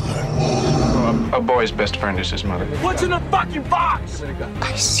father. A boy's best friend is his mother. What's in the fucking box?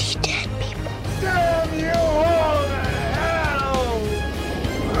 I see dead people. Damn you all to hell!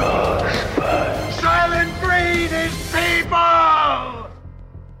 Rosebud. Silent breed is people!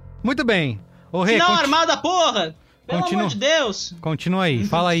 Muito bem. Ô, Rê, Final armada, porra! Pelo amor de Deus! Continua aí.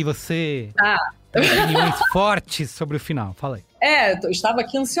 Fala aí, você. Tem opiniões fortes sobre o final. Fala aí. Eu estava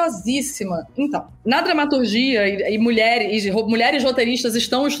aqui ansiosíssima. Então, na dramaturgia, e mulheres roteiristas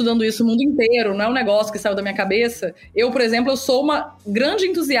estão estudando isso o mundo inteiro, não é um negócio que saiu da minha cabeça. Eu, por exemplo, eu sou uma grande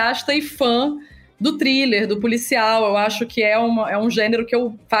entusiasta e fã do thriller, do policial. Eu acho que é um gênero que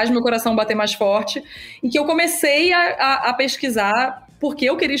faz meu coração bater mais forte, e que eu comecei a pesquisar porque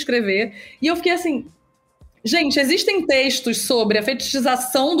eu queria escrever, e eu fiquei assim, gente, existem textos sobre a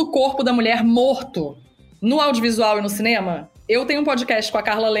fetichização do corpo da mulher morto no audiovisual e no cinema? Eu tenho um podcast com a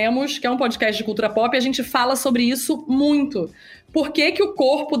Carla Lemos, que é um podcast de cultura pop, e a gente fala sobre isso muito. Por que o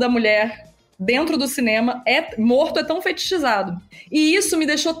corpo da mulher dentro do cinema morto é tão fetichizado? E isso me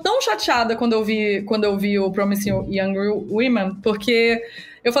deixou tão chateada quando eu vi o Promising Young Women, porque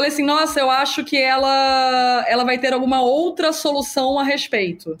eu falei assim, nossa, eu acho que ela vai ter alguma outra solução a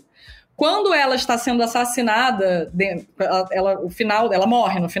respeito. Quando ela está sendo assassinada, ela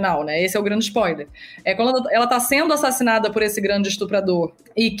morre no final, né? Esse é o grande spoiler. Quando ela está sendo assassinada por esse grande estuprador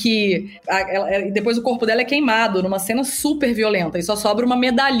e que depois o corpo dela é queimado numa cena super violenta e só sobra uma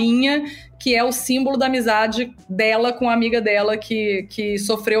medalhinha que é o símbolo da amizade dela com a amiga dela que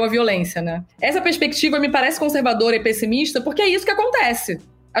sofreu a violência, né? Essa perspectiva me parece conservadora e pessimista porque é isso que acontece.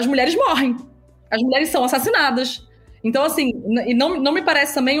 As mulheres morrem. As mulheres são assassinadas. Então, assim, e não me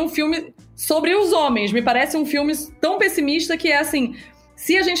parece também um filme sobre os homens. Me parece um filme tão pessimista que é assim,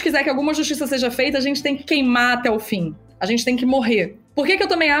 se a gente quiser que alguma justiça seja feita, a gente tem que queimar até o fim. A gente tem que morrer. Por que eu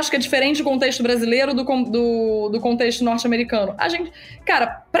também acho que é diferente o contexto brasileiro do contexto norte-americano?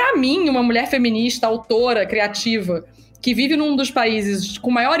 Cara, pra mim, uma mulher feminista, autora, criativa, que vive num dos países com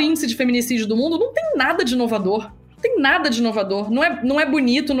o maior índice de feminicídio do mundo, não tem nada de inovador. Não tem nada de inovador, não é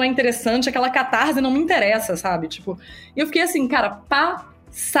bonito, não é interessante, aquela catarse não me interessa, sabe? Tipo, e eu fiquei assim, cara,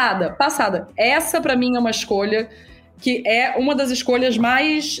 passada. Essa pra mim é uma escolha que é uma das escolhas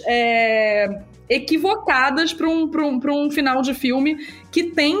mais equivocadas pra um final de filme que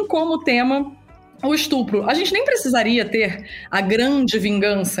tem como tema o estupro. A gente nem precisaria ter a grande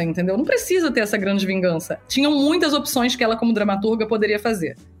vingança, entendeu? Não precisa ter essa grande vingança. Tinham muitas opções que ela, como dramaturga, poderia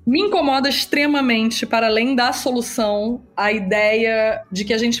fazer. Me incomoda extremamente, para além da solução, a ideia de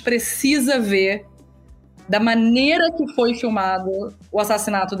que a gente precisa ver da maneira que foi filmado o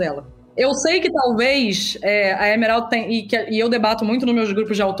assassinato dela. Eu sei que talvez a Emerald tem, e eu debato muito nos meus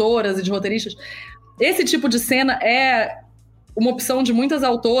grupos de autoras e de roteiristas, esse tipo de cena é uma opção de muitas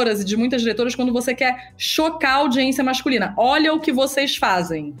autoras e de muitas diretoras quando você quer chocar a audiência masculina. Olha o que vocês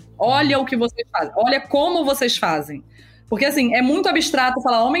fazem. Olha o que vocês fazem. Olha como vocês fazem. Porque, assim, é muito abstrato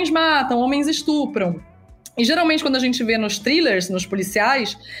falar homens matam, homens estupram. E, geralmente, quando a gente vê nos thrillers, nos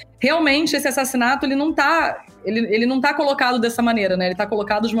policiais, realmente esse assassinato, ele não tá colocado dessa maneira, né? Ele tá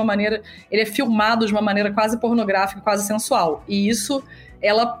colocado de uma maneira... Ele é filmado de uma maneira quase pornográfica, quase sensual. E isso,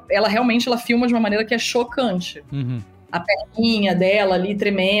 ela realmente filma de uma maneira que é chocante. Uhum. A perninha dela ali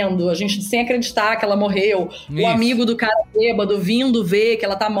tremendo, a gente sem acreditar que ela morreu, o amigo do cara bêbado vindo ver que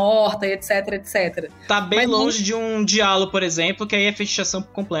ela tá morta, etc, etc. Tá bem longe de um diálogo, por exemplo, que aí é fetichização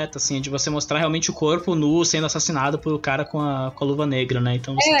completa, assim, de você mostrar realmente o corpo nu sendo assassinado por cara com a luva negra, né?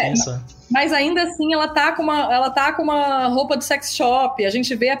 Então você tem essa... Mas ainda assim, ela tá com uma roupa de sex shop, a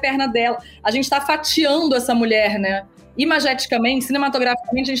gente vê a perna dela, a gente tá fatiando essa mulher, né? Imageticamente,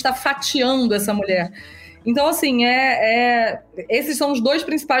 cinematograficamente, a gente tá fatiando essa mulher. Então, assim, esses são os dois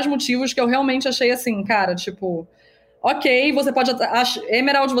principais motivos que eu realmente achei assim, cara, tipo... Ok, você pode...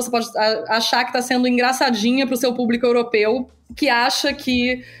 Emerald, você pode achar que tá sendo engraçadinha pro seu público europeu, que acha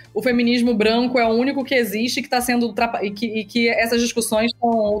que o feminismo branco é o único que existe e que tá sendo... E que essas discussões são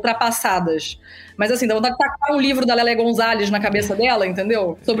ultrapassadas. Mas, assim, dá vontade de tacar um livro da Lélia Gonzalez na cabeça dela,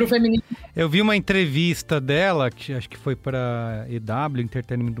 entendeu? Sobre o feminismo. Eu vi uma entrevista dela, que acho que foi para EW,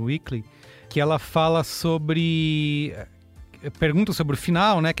 Entertainment Weekly, que ela fala sobre... Pergunta sobre o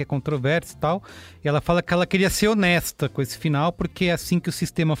final, né, que é controverso e tal, e ela fala que ela queria ser honesta com esse final, porque é assim que o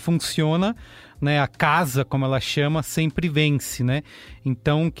sistema funciona, né, a casa, como ela chama, sempre vence, né,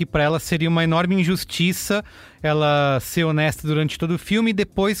 então que para ela seria uma enorme injustiça ela ser honesta durante todo o filme e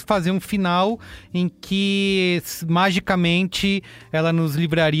depois fazer um final em que magicamente ela nos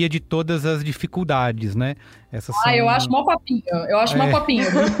livraria de todas as dificuldades, né. Essas são... eu acho mó papinho, mó papinho.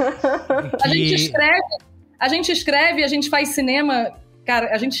 A gente escreve, a gente faz cinema,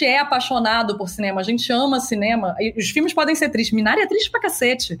 cara, a gente é apaixonado por cinema, a gente ama cinema, e os filmes podem ser tristes, Minari é triste pra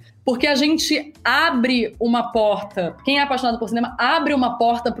cacete, porque a gente abre uma porta, quem é apaixonado por cinema, abre uma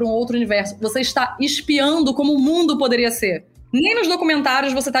porta para um outro universo, você está espiando como o mundo poderia ser, nem nos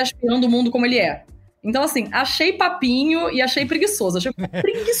documentários você está espiando o mundo como ele é. Então, assim, achei papinho e achei preguiçoso,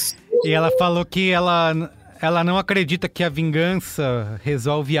 preguiçoso. E ela falou que ela não acredita que a vingança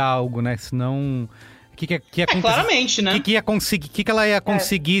resolve algo, né, senão... claramente, né? O que ela ia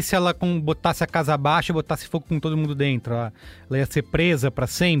conseguir se ela botasse a casa abaixo e botasse fogo com todo mundo dentro? Ela ia ser presa pra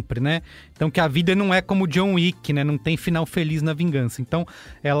sempre, né? Então que a vida não é como John Wick, né? Não tem final feliz na vingança. Então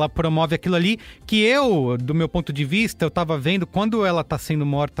ela promove aquilo ali que eu, do meu ponto de vista, eu tava vendo quando ela tá sendo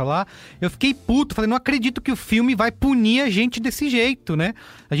morta lá, eu fiquei puto, falei, não acredito que o filme vai punir a gente desse jeito, né?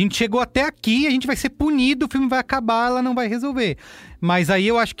 A gente chegou até aqui, a gente vai ser punido, o filme vai acabar, ela não vai resolver. Mas aí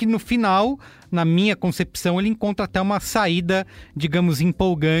eu acho que no final, na minha concepção, ele encontra até uma saída, digamos,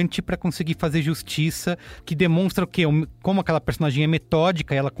 empolgante para conseguir fazer justiça, que demonstra o quê? Como aquela personagem é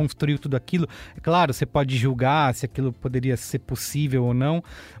metódica e ela construiu tudo aquilo. É claro, você pode julgar se aquilo poderia ser possível ou não,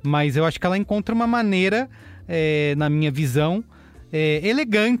 mas eu acho que ela encontra uma maneira, na minha visão,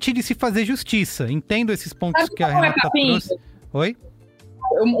 elegante de se fazer justiça. Entendo esses pontos que a Renata trouxe. Oi?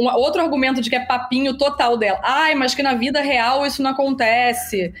 Outro argumento de que é papinho total dela. Ai, mas que na vida real isso não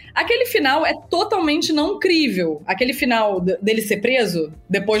acontece. Aquele final é totalmente não crível. Aquele final dele ser preso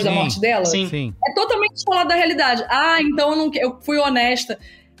depois da morte dela. Sim. É totalmente descolado da realidade. Ah, então eu fui honesta.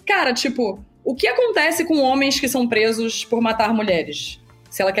 Cara, tipo, o que acontece com homens que são presos por matar mulheres?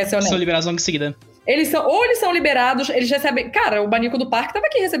 Se ela quer ser honesta. São liberados logo em seguida. Eles são liberados, eles recebem... Cara, o Banico do Parque tava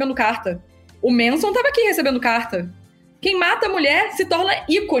aqui recebendo carta. O Manson tava aqui recebendo carta. Quem mata a mulher se torna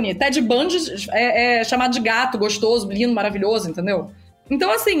ícone. Ted Bundy é chamado de gato, gostoso, lindo, maravilhoso, entendeu?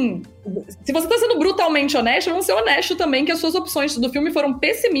 Então, assim, se você tá sendo brutalmente honesto, vamos ser honesto também que as suas opções do filme foram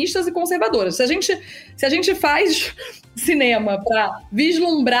pessimistas e conservadoras. Se a gente faz cinema pra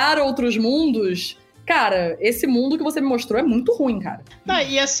vislumbrar outros mundos... Cara, esse mundo que você me mostrou é muito ruim, cara.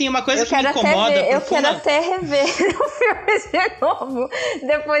 E assim, uma coisa que me incomoda... Eu quero até rever o filme de novo,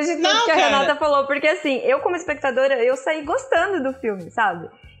 depois de tudo que a Renata falou. Porque assim, eu como espectadora, eu saí gostando do filme, sabe?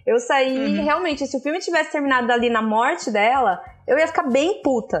 Eu saí, realmente, se o filme tivesse terminado ali na morte dela, eu ia ficar bem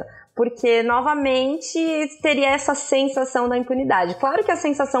puta. Porque, novamente, teria essa sensação da impunidade. Claro que a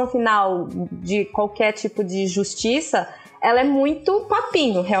sensação final de qualquer tipo de justiça, ela é muito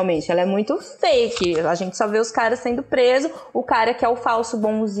papinho, realmente. Ela é muito fake. A gente só vê os caras sendo presos. O cara que é o falso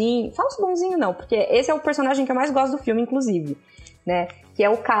bonzinho... Falso bonzinho não, porque esse é o personagem que eu mais gosto do filme, inclusive. Né? Que é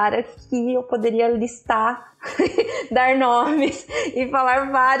o cara que eu poderia listar, dar nomes e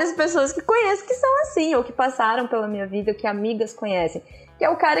falar várias pessoas que conheço que são assim, ou que passaram pela minha vida, ou que amigas conhecem. Que é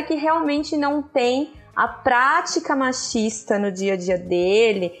o cara que realmente não tem a prática machista no dia a dia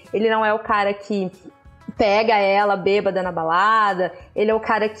dele. Ele não é o cara que pega ela bêbada na balada. Ele é o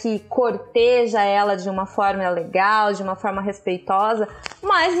cara que corteja ela de uma forma legal, de uma forma respeitosa.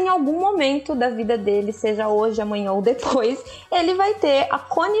 Mas em algum momento da vida dele, seja hoje, amanhã ou depois, ele vai ter a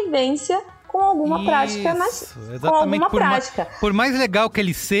conivência com alguma prática, mas com alguma prática. Por mais legal que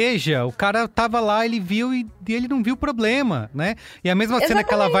ele seja, o cara tava lá, ele viu e ele não viu o problema, né? E a mesma cena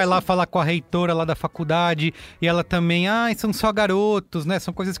que ela vai lá falar com a reitora lá da faculdade, e ela também, são só garotos, né?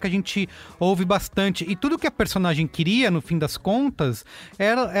 São coisas que a gente ouve bastante. E tudo que a personagem queria, no fim das contas,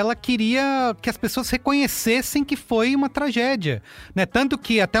 ela queria que as pessoas reconhecessem que foi uma tragédia, né? Tanto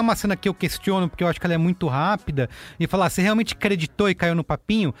que até uma cena que eu questiono, porque eu acho que ela é muito rápida, e falar, você realmente acreditou e caiu no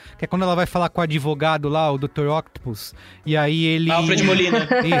papinho? Que é quando ela vai falar com o advogado lá, o Dr. Octopus, e aí ele... Alfred Molina.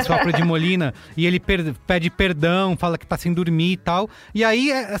 Isso, Alfred Molina, e ele pede perdão, fala que tá sem dormir e tal, e aí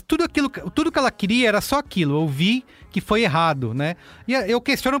tudo que ela queria era só aquilo, ouvir que foi errado, né? E eu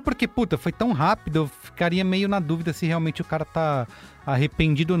questiono porque, foi tão rápido, eu ficaria meio na dúvida se realmente o cara tá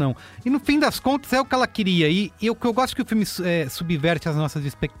arrependido ou não. E no fim das contas é o que ela queria. E o que eu gosto que o filme subverte as nossas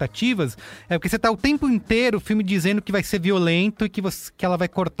expectativas é porque você tá o tempo inteiro o filme dizendo que vai ser violento e que ela vai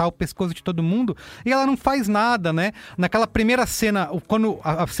cortar o pescoço de todo mundo, e ela não faz nada, né? Naquela primeira cena, quando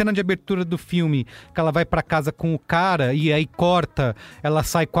a cena de abertura do filme, que ela vai pra casa com o cara e aí corta, ela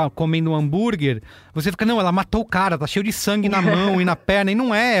sai comendo um hambúrguer, você fica, não, ela matou o cara, tá cheio de sangue na mão e na perna, e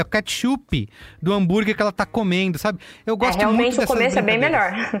não é o ketchup do hambúrguer que ela tá comendo, sabe? Eu gosto muito dessas brincadeiras. É bem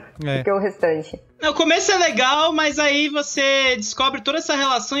melhor do que o restante. O começo é legal, mas aí você descobre toda essa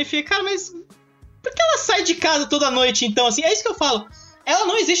relação e fica, cara, mas por que ela sai de casa toda noite, então? Assim, é isso que eu falo. Ela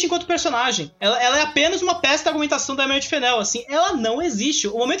não existe enquanto personagem. Ela é apenas uma peça da argumentação da Meredith Fennell, assim. Ela não existe.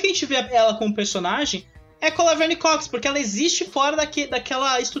 O momento que a gente vê ela como personagem é com a Laverne Cox, porque ela existe fora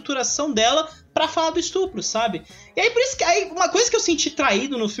daquela estruturação dela pra falar do estupro, sabe? E aí, por isso que uma coisa que eu senti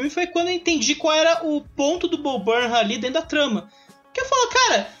traído no filme foi quando eu entendi qual era o ponto do Bo Burnham ali dentro da trama. Que eu falo,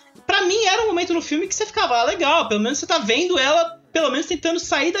 cara, pra mim era um momento no filme que você ficava, legal, pelo menos você tá vendo ela, pelo menos tentando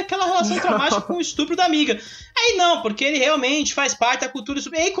sair daquela relação traumática com o estupro da amiga. Aí não, porque ele realmente faz parte da cultura do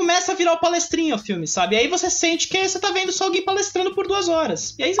estupro. E aí começa a virar o palestrinho o filme, sabe? E aí você sente que você tá vendo só alguém palestrando por 2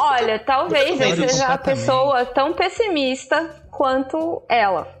 horas. E aí olha, talvez eu seja a pessoa tão pessimista quanto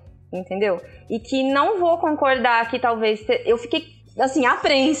ela, entendeu? E que não vou concordar que talvez... Eu fiquei, assim,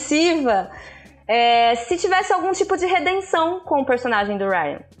 apreensiva... se tivesse algum tipo de redenção com o personagem do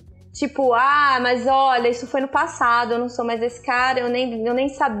Ryan. Tipo, mas olha, isso foi no passado, eu não sou mais esse cara, eu nem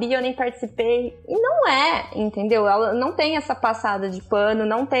sabia, eu nem participei. E não é, entendeu? Ela não tem essa passada de pano,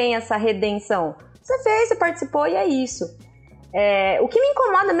 não tem essa redenção. Você fez, você participou e é isso. O que me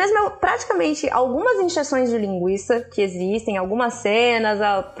incomoda mesmo é praticamente algumas injeções de linguiça que existem, algumas cenas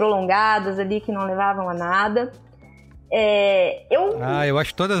prolongadas ali que não levavam a nada. Eu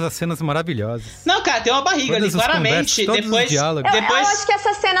acho todas as cenas maravilhosas. Não, cara, tem uma barriga todas ali, claramente. Depois eu acho que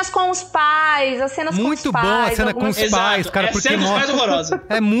essas cenas com os pais, muito bom a cena com os pais, cara, porque cena dos pais horrorosa.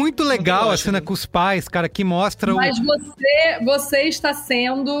 É muito legal a cena com os pais, cara, que mostra Mas você está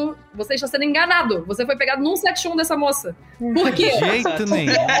sendo enganado. Você foi pegado num 71 dessa moça. Por quê?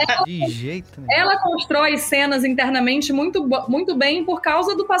 De jeito nenhum. Ela constrói cenas internamente muito, muito bem por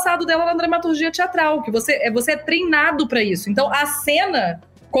causa do passado dela na dramaturgia teatral, que você é treinado pra isso. Então, a cena,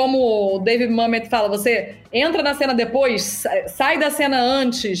 como o David Mamet fala, você entra na cena depois, sai da cena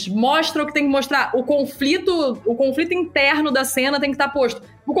antes, mostra o que tem que mostrar. O conflito interno da cena tem que estar posto.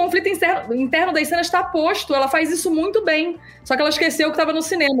 O conflito interno das cenas está posto. Ela faz isso muito bem. Só que ela esqueceu que estava no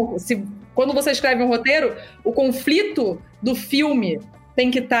cinema. Quando você escreve um roteiro, o conflito do filme tem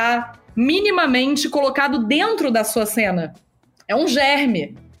que estar minimamente colocado dentro da sua cena. É um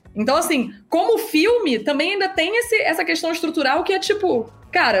germe. Então, assim, como filme, também ainda tem essa questão estrutural que é tipo...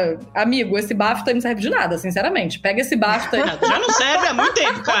 Cara, amigo, esse BAFTA não serve de nada, sinceramente. Pega esse BAFTA aí. Já não serve há muito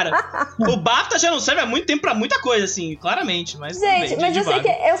tempo, cara. O BAFTA já não serve há muito tempo pra muita coisa, assim, claramente. Mas gente, mas eu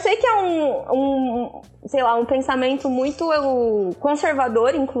sei que é um pensamento muito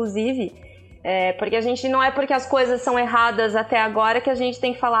conservador, inclusive, Porque a gente não é porque as coisas são erradas até agora que a gente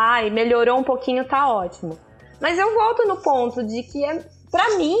tem que falar, melhorou um pouquinho, tá ótimo. Mas eu volto no ponto de que,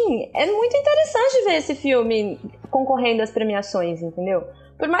 pra mim, é muito interessante ver esse filme concorrendo às premiações, entendeu?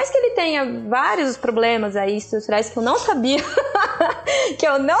 Por mais que ele tenha vários problemas aí estruturais que eu não sabia,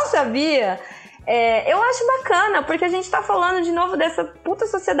 eu acho bacana, porque a gente tá falando de novo dessa puta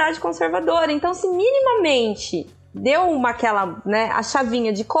sociedade conservadora. Então, se minimamente deu a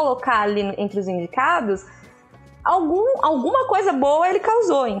chavinha de colocar ali entre os indicados, alguma coisa boa ele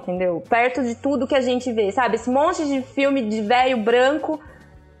causou, entendeu? Perto de tudo que a gente vê, sabe? Esse monte de filme de velho branco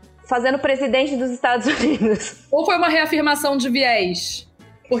fazendo presidente dos Estados Unidos. Ou foi uma reafirmação de viés?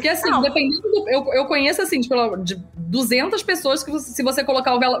 Porque, assim, dependendo eu conheço, assim, de 200 pessoas que, se você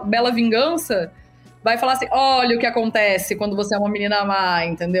colocar o Bela Vingança, vai falar assim, olha o que acontece quando você é uma menina má,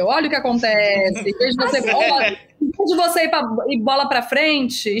 entendeu? Olha o que acontece. Em vez de você ir bola pra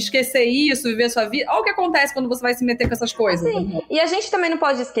frente, esquecer isso, viver sua vida, olha o que acontece quando você vai se meter com essas coisas. Assim, e a gente também não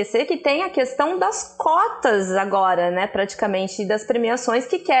pode esquecer que tem a questão das cotas agora, né, praticamente, das premiações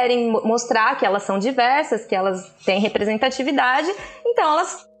que querem mostrar que elas são diversas, que elas têm representatividade, então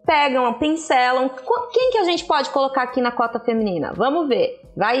elas pegam, pincelam, quem que a gente pode colocar aqui na cota feminina? Vamos ver,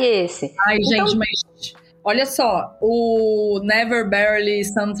 vai esse. Ai, então, gente, mas olha só, o Never, Barely,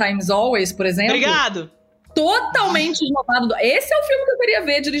 Sometimes, Always, por exemplo... Obrigado! Totalmente esnobado. Esse é o filme que eu queria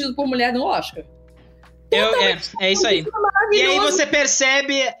ver dirigido por mulher no Oscar. É isso aí. E aí você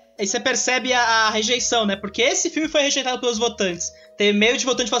percebe a rejeição, né? Porque esse filme foi rejeitado pelos votantes. Tem meio de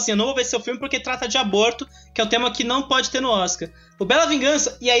votante que fala assim, eu não vou ver seu filme porque trata de aborto, que é o tema que não pode ter no Oscar. O Bela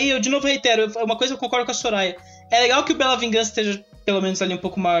Vingança, e aí eu de novo reitero, uma coisa que eu concordo com a Soraya. É legal que o Bela Vingança esteja pelo menos ali um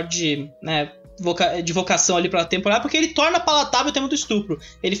pouco maior de vocação ali pra temporada, porque ele torna palatável o tema do estupro.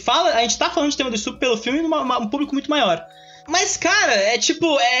 A gente tá falando de tema do estupro pelo filme num público muito maior. Mas, cara, é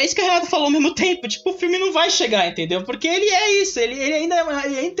isso que a Renata falou ao mesmo tempo. Tipo, o filme não vai chegar, entendeu? Porque ele é isso, ele ainda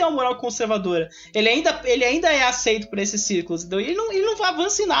tem uma moral conservadora. Ele ainda é aceito por esses círculos, então ele não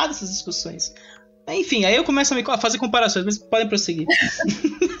avança em nada essas discussões. Enfim, aí eu começo a fazer comparações, mas podem prosseguir.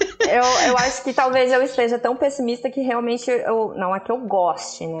 Eu acho que talvez eu esteja tão pessimista que realmente não é que eu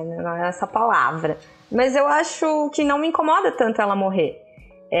goste, né? Não é essa palavra. Mas eu acho que não me incomoda tanto ela morrer.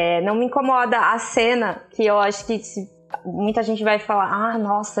 Não me incomoda a cena, que eu acho que muita gente vai falar,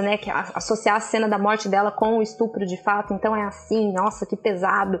 nossa, né? Que associar a cena da morte dela com o estupro de fato, então é assim, nossa, que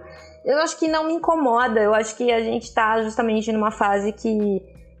pesado. Eu acho que não me incomoda. Eu acho que a gente tá justamente numa fase que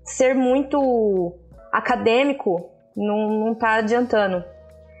ser muito acadêmico não tá adiantando.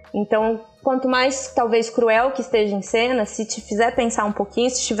 Então, quanto mais, talvez, cruel que esteja em cena, se te fizer pensar um pouquinho,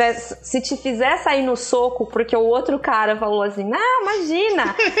 se te fizer sair no soco, porque o outro cara falou assim, não, imagina,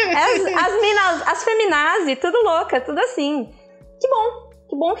 as minas, as feminazes, tudo louca, tudo assim.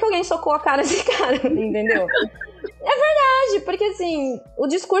 Que bom que alguém socou a cara desse cara, entendeu? É verdade, porque assim, o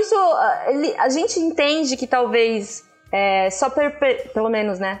discurso, a gente entende que talvez... pelo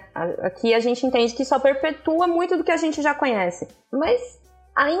menos, né? Aqui a gente entende que só perpetua muito do que a gente já conhece. Mas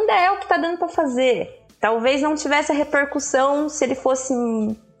ainda é o que tá dando pra fazer. Talvez não tivesse a repercussão se ele fosse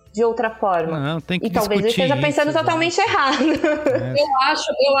de outra forma. Não, tem que e talvez eu esteja pensando totalmente errado.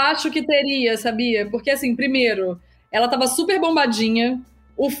 Eu acho que teria, sabia? Porque, assim, primeiro, ela tava super bombadinha.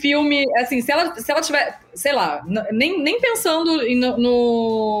 O filme, assim, se ela tiver, sei lá, nem pensando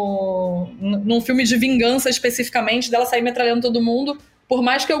num filme de vingança especificamente, dela sair metralhando todo mundo, por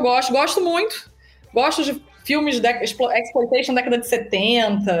mais que eu gosto muito, gosto de filmes de exploitation da década de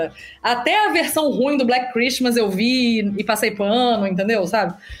 70, até a versão ruim do Black Christmas eu vi e passei pano, entendeu,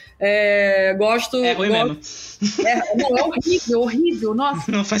 sabe? Gosto... É ruim mesmo. Não, é horrível,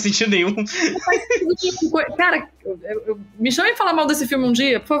 nossa. Não faz sentido nenhum. Não faz sentido nenhum. Cara, me chamem falar mal desse filme um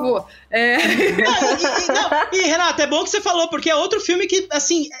dia, por favor. E Renata, é bom que você falou, porque é outro filme que,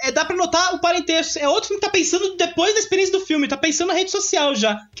 assim, dá pra notar o parentesco. É outro filme que tá pensando depois da experiência do filme, tá pensando na rede social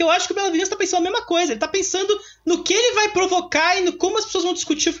já. Que eu acho que o Bela Vingança tá pensando a mesma coisa. Ele tá pensando no que ele vai provocar e no como as pessoas vão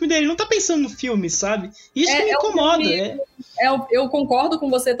discutir o filme dele. Ele não tá pensando no filme, sabe? Isso que me incomoda. Eu concordo com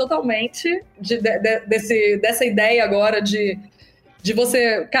você totalmente dessa ideia agora de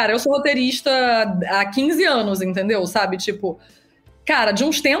você... Cara, eu sou roteirista há 15 anos, entendeu? Sabe? Tipo, cara, de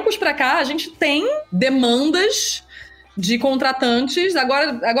uns tempos pra cá, a gente tem demandas de contratantes.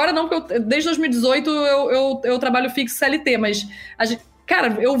 Agora não, porque desde 2018 eu trabalho fixo CLT, mas,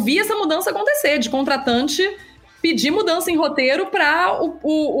 cara, eu vi essa mudança acontecer, de contratante pedir mudança em roteiro pra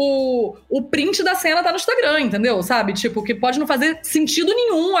o print da cena tá no Instagram, entendeu? Sabe? Tipo, que pode não fazer sentido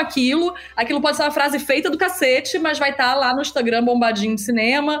nenhum aquilo pode ser uma frase feita do cacete, mas vai estar lá no Instagram bombadinho de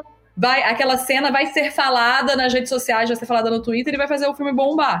cinema, aquela cena vai ser falada nas redes sociais, vai ser falada no Twitter e vai fazer o filme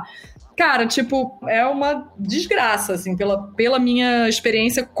bombar. cara, tipo, é uma desgraça, assim, pela minha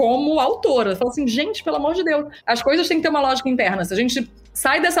experiência como autora. Eu falo assim, gente, pelo amor de Deus, as coisas têm que ter uma lógica interna. Se a gente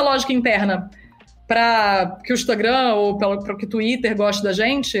sai dessa lógica interna para que o Instagram ou para que o Twitter goste da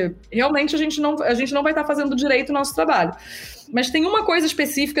gente, realmente a gente não vai estar fazendo direito o nosso trabalho. Mas tem uma coisa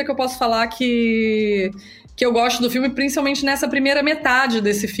específica que eu posso falar que eu gosto do filme, principalmente nessa primeira metade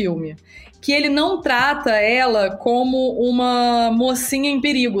desse filme. Que ele não trata ela como uma mocinha em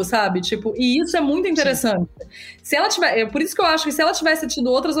perigo, sabe? Tipo, e isso é muito interessante. Se ela por isso que eu acho que se ela tivesse tido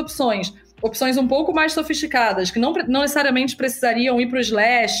outras opções um pouco mais sofisticadas, que não necessariamente precisariam ir pro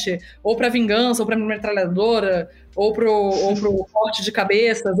slash, ou pra vingança, ou pra metralhadora, ou pro corte de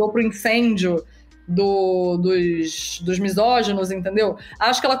cabeças, ou pro incêndio dos misóginos, entendeu?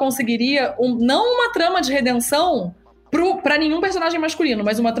 Acho que ela conseguiria, não uma trama de redenção pra nenhum personagem masculino,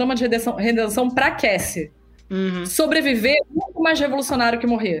 mas uma trama de redenção pra Cassie. Uhum. Sobreviver é muito mais revolucionário que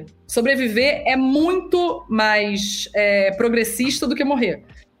morrer. Sobreviver é muito mais progressista do que morrer.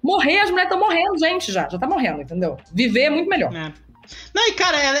 Morrer, as mulheres estão morrendo, gente, já tá morrendo, entendeu? Viver é muito melhor. Não, e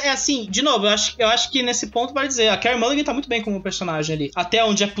cara, é assim, de novo, eu acho que nesse ponto vale dizer, a Carey Mulligan tá muito bem como personagem ali, até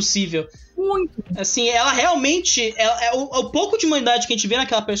onde é possível. Muito. Assim, ela realmente, o pouco de humanidade que a gente vê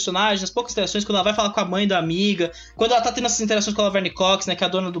naquela personagem, as poucas interações, quando ela vai falar com a mãe da amiga, quando ela tá tendo essas interações com a Laverne Cox, né, que é a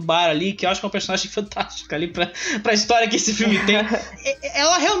dona do bar ali, que eu acho que é uma personagem fantástica ali pra história que esse filme tem,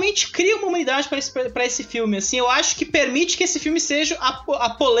 ela realmente cria uma humanidade pra esse filme, assim, eu acho que permite que esse filme seja a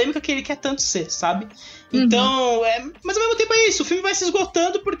polêmica que ele quer tanto ser, sabe? Então, mas ao mesmo tempo é isso, o filme vai se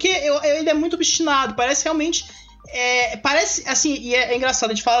esgotando porque ele é muito obstinado, parece realmente... parece, assim, e é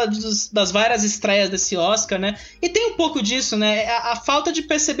engraçado, a gente fala das várias estreias desse Oscar, né? E tem um pouco disso, né? A falta de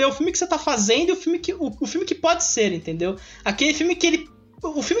perceber o filme que você tá fazendo e o filme que pode ser, entendeu? Aquele filme que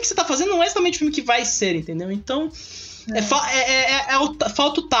o filme que você tá fazendo não é exatamente o filme que vai ser, entendeu? Então...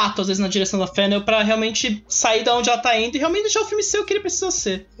 falta o tato, às vezes, na direção da Fennell pra realmente sair da onde ela tá indo e realmente deixar o filme ser o que ele precisa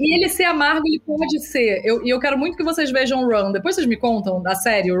ser. E ele ser amargo, ele pode ser. Eu quero muito que vocês vejam Run. Depois vocês me contam da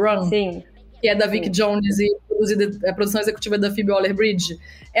série, o Run. Sim. Que é da Vic Jones e a produção executiva da Phoebe Waller-Bridge.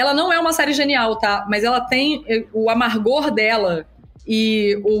 Ela não é uma série genial, tá? Mas ela tem o amargor dela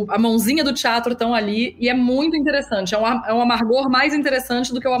e a mãozinha do teatro estão ali e é muito interessante. É um amargor mais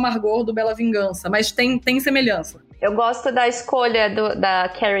interessante do que o amargor do Bela Vingança, mas tem semelhança. Eu gosto da escolha da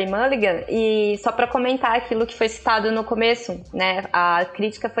Carey Mulligan e só para comentar aquilo que foi citado no começo, né? A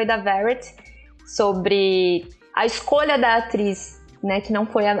crítica foi da Variety sobre a escolha da atriz, né? Que não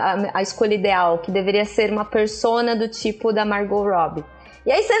foi a escolha ideal, que deveria ser uma persona do tipo da Margot Robbie.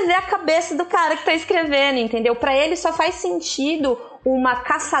 E aí você vê a cabeça do cara que tá escrevendo, entendeu? Pra ele só faz sentido uma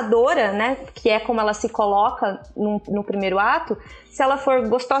caçadora, né? Que é como ela se coloca no primeiro ato, se ela for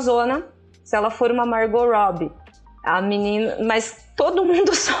gostosona, se ela for uma Margot Robbie. A menina, mas todo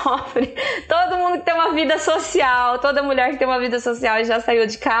mundo sofre, todo mundo que tem uma vida social, toda mulher que tem uma vida social e já saiu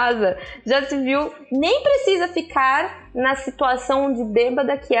de casa, já se viu, nem precisa ficar na situação de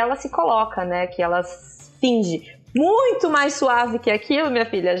bêbada que ela se coloca, né, que ela finge. Muito mais suave que aquilo, minha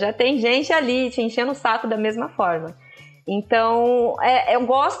filha, já tem gente ali te enchendo o saco da mesma forma. Então, eu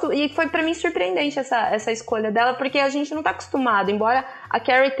gosto, e foi pra mim surpreendente essa escolha dela, porque a gente não tá acostumado, embora a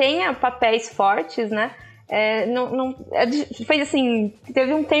Carey tenha papéis fortes, né, foi assim,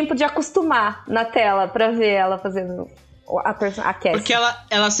 teve um tempo de acostumar na tela pra ver ela fazendo a Cassie. Porque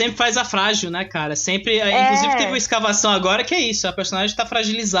ela sempre faz a frágil, né, cara? Sempre, inclusive teve uma escavação agora que é isso, a personagem tá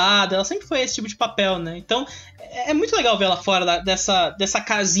fragilizada, ela sempre foi esse tipo de papel, né? Então, é muito legal ver ela fora dessa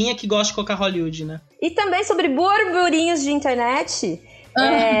casinha que gosta de colocar Hollywood, né? E também sobre burburinhos de internet,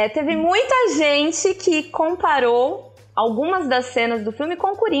 teve muita gente que comparou algumas das cenas do filme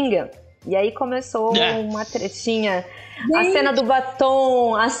com Coringa. E aí começou uma tretinha. A cena do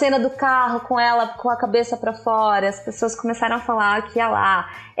batom, a cena do carro com ela com a cabeça pra fora. As pessoas começaram a falar que,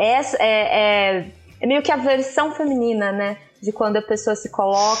 é meio que a versão feminina, né? De quando a pessoa se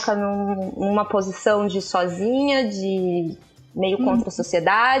coloca numa posição de sozinha, de meio contra a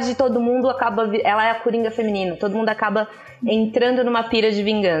sociedade. Todo mundo acaba... Ela é a Coringa feminina. Todo mundo acaba entrando numa pira de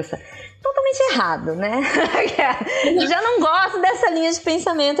vingança. Totalmente errado, né? Eu já não gosto dessa linha de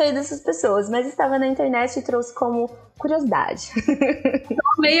pensamento aí dessas pessoas, mas estava na internet e trouxe como curiosidade. Eu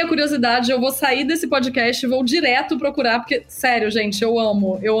amei a curiosidade, eu vou sair desse podcast e vou direto procurar, porque, sério, gente, eu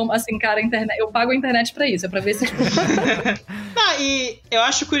amo, assim, cara, a internet, eu pago a internet pra isso, é pra ver se... E eu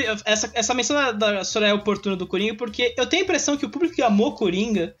acho que essa menção da Soraya é oportuna do Coringa, porque eu tenho a impressão que o público que amou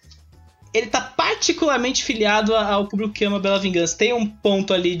Coringa, ele tá particularmente filiado ao público que ama Bela Vingança. Tem um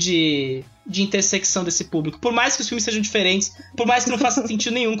ponto ali de intersecção desse público. Por mais que os filmes sejam diferentes, por mais que não faça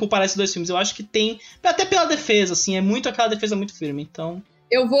sentido nenhum comparar esses dois filmes, eu acho que tem, até pela defesa, assim, é muito aquela defesa muito firme, então...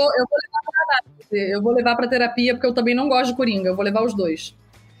 Eu vou levar pra análise. Eu vou levar pra terapia, porque eu também não gosto de Coringa. Eu vou levar os dois.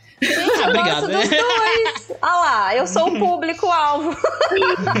 Gente, eu gosto dos dois. Ah lá, eu sou o público-alvo.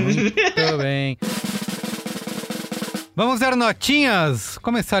 Muito bem. Vamos dar notinhas.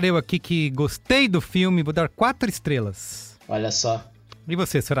 Começar eu aqui que gostei do filme. Vou dar 4 estrelas. Olha só. E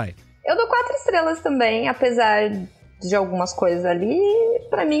você, Soraya? Eu dou 4 estrelas também, apesar de algumas coisas ali.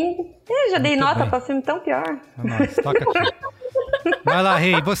 Pra mim, eu já dei Muito nota bem. pra filme tão pior. Vamos, toca aqui. Vai lá,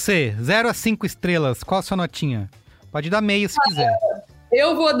 Rei. Você, 0 a 5 estrelas. Qual a sua notinha? Pode dar meio se quiser.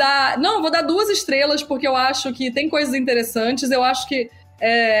 Eu vou dar 2 estrelas, porque eu acho que tem coisas interessantes. Eu acho que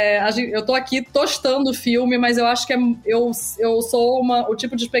eu tô aqui tostando o filme, mas eu acho que eu sou o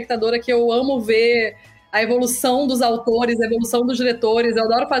tipo de espectadora que eu amo ver a evolução dos autores, a evolução dos diretores. Eu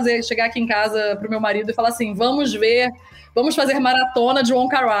adoro chegar aqui em casa pro meu marido e falar assim, vamos fazer maratona de Wong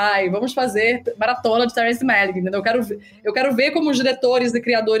Kar-wai, vamos fazer maratona de Terrence Malick, entendeu? Eu quero ver como os diretores e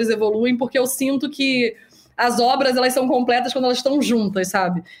criadores evoluem, porque eu sinto que as obras, elas são completas quando elas estão juntas,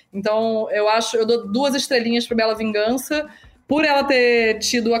 sabe? Então, eu dou 2 estrelinhas pra Bela Vingança, por ela ter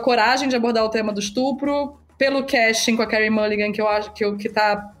tido a coragem de abordar o tema do estupro, pelo casting com a Carey Mulligan, que eu acho que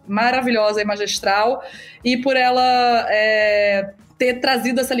tá maravilhosa e magistral, e por ela ter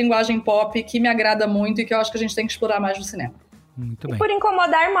trazido essa linguagem pop que me agrada muito e que eu acho que a gente tem que explorar mais no cinema. Muito bem. E por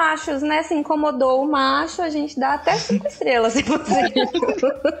incomodar machos, né? Se incomodou o macho, a gente dá até 5 estrelas, se possível.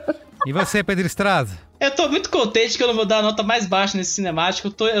 E você, Pedro Estraza? Eu tô muito contente que eu não vou dar a nota mais baixa nesse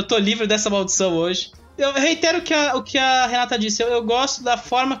cinemático. Eu tô livre dessa maldição hoje. Eu reitero o que a Renata disse. Eu gosto da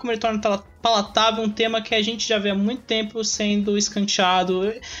forma como ele torna palatável um tema que a gente já vê há muito tempo sendo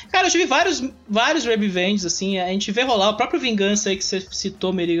escanteado. Cara, eu já vi vários revivenges, assim. A gente vê rolar. O próprio Vingança aí que você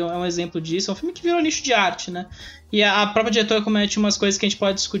citou, Merigo, é um exemplo disso. É um filme que virou nicho de arte, né? E a própria diretora comete umas coisas que a gente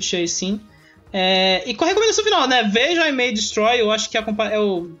pode discutir aí, sim. E com a recomendação final, né? Veja I May Destroy. Eu acho que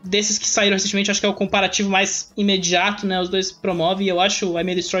desses que saíram recentemente, acho que é o comparativo mais imediato, né? Os dois promovem. E eu acho o I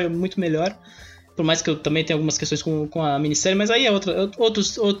May Destroy muito melhor. Por mais que eu também tenha algumas questões com a minissérie, mas aí é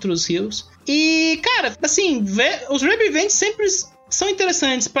outros rios. E, cara, assim, os reviventes sempre são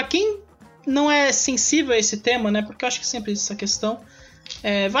interessantes. Pra quem não é sensível a esse tema, né? Porque eu acho que sempre existe essa questão.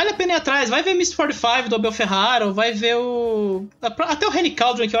 Vale a pena ir atrás. Vai ver Miss 45 do Abel Ferrara, ou vai ver até o Henry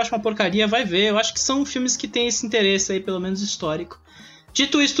Caldron, que eu acho uma porcaria, vai ver. Eu acho que são filmes que têm esse interesse aí, pelo menos histórico.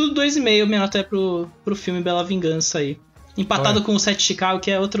 Dito isso, tudo 2,5, minha nota é pro filme Bela Vingança aí. Empatado com o 7 Chicago,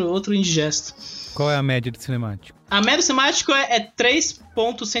 que é outro indigesto. Qual é a média do cinemático? A média do cinemático é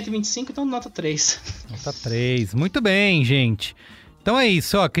 3.125, então nota 3. Nota 3. Muito bem, gente. Então é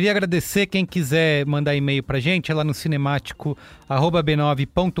isso, queria agradecer quem quiser mandar e-mail pra gente, é lá no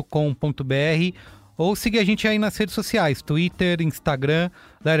cinemático@b9.com.br ou seguir a gente aí nas redes sociais, Twitter, Instagram,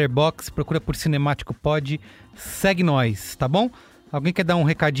 Letterboxd, procura por Cinemático Pod, segue nós, tá bom? Alguém quer dar um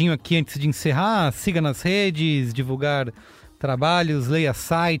recadinho aqui antes de encerrar? Siga nas redes, divulgar trabalhos, leia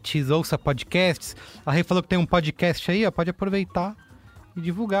sites, ouça podcasts. A Rê falou que tem um podcast aí, pode aproveitar e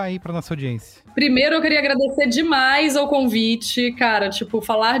divulgar aí pra nossa audiência. Primeiro, eu queria agradecer demais ao convite, cara,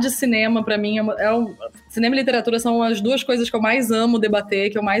 falar de cinema pra mim cinema e literatura são as 2 coisas que eu mais amo debater,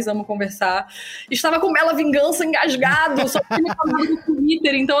 que eu mais amo conversar. Estava com Bela Vingança engasgado, só que me falando no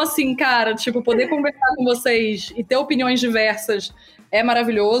Twitter, então assim, cara, poder conversar com vocês e ter opiniões diversas é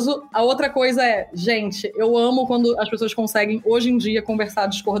maravilhoso. A outra coisa gente, eu amo quando as pessoas conseguem, hoje em dia, conversar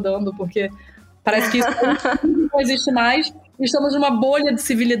discordando, porque parece que isso não existe mais. Estamos numa bolha de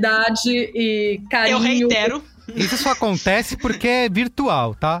civilidade e carinho. Eu reitero. Isso só acontece porque é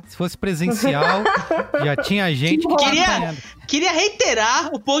virtual, tá? Se fosse presencial, já tinha gente que Queria reiterar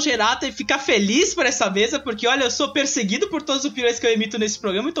o Paul Gerata e ficar feliz por essa mesa, porque, olha, eu sou perseguido por todas as opiniões que eu emito nesse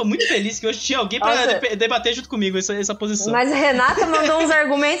programa e tô muito feliz que hoje tinha alguém pra debater junto comigo essa posição. Mas a Renata mandou uns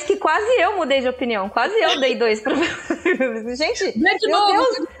argumentos que quase eu mudei de opinião. Quase eu dei 2 pra gente, meu Deus,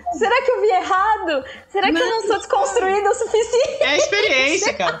 será que eu vi errado? Será que eu não sou desconstruída o suficiente? É a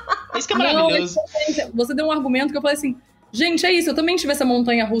experiência, cara. Isso que é maravilhoso. Você deu um argumento que eu falei assim, gente, é isso, eu também tive essa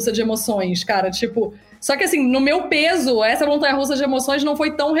montanha-russa de emoções, cara, só que assim, no meu peso, essa montanha-russa de emoções não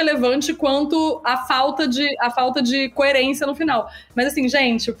foi tão relevante quanto a falta de coerência no final. Mas assim,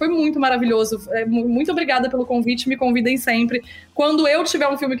 gente, foi muito maravilhoso. Muito obrigada pelo convite, me convidem sempre. Quando eu tiver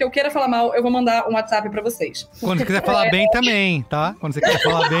um filme que eu queira falar mal, eu vou mandar um WhatsApp pra vocês. Quando você quiser falar bem também, tá? Quando você quiser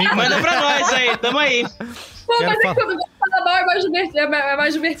falar bem... Manda pra nós aí, tamo aí. Pô, mas é que quando eu falar mal é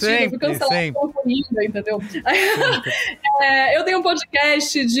mais divertido. Sempre, eu fui cancelada com comida, entendeu? Eu tenho um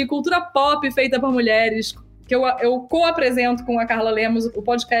podcast de cultura pop feita por mulheres, que eu co-apresento com a Carla Lemos. O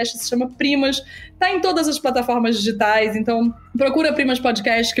podcast se chama Primas, tá em todas as plataformas digitais, então procura Primas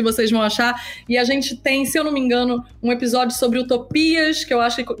Podcast que vocês vão achar. E a gente tem, se eu não me engano, um episódio sobre utopias, que eu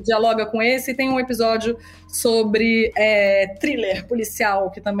acho que dialoga com esse, e tem um episódio sobre thriller policial,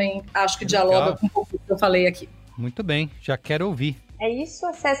 que também acho que dialoga com um pouco do que eu falei aqui. Muito bem, já quero ouvir. É isso,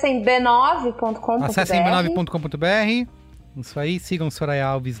 acessem b9.com.br. Acessem b9.com.br. Isso aí, sigam Soraya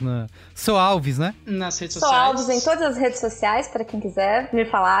Alves Sou Alves, né? Nas redes sociais. Sou Alves em todas as redes sociais, pra quem quiser me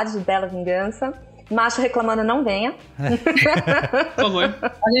falar de Bela Vingança. Macho reclamando, não venha. Por favor.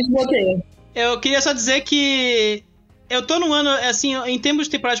 A gente bloqueia. Eu queria só dizer que eu tô num ano, assim, em termos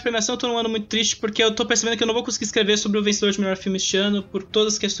de temporada de premiação, eu tô num ano muito triste, porque eu tô percebendo que eu não vou conseguir escrever sobre o vencedor de melhor filme este ano, por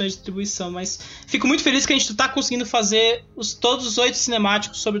todas as questões de distribuição, mas fico muito feliz que a gente tá conseguindo fazer todos os 8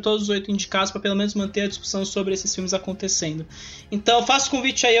 cinemáticos sobre todos os 8 indicados, pra pelo menos manter a discussão sobre esses filmes acontecendo. Então, faço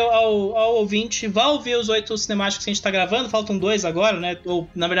convite aí ao ouvinte, vá ouvir os 8 cinemáticos que a gente tá gravando, faltam 2 agora, né, ou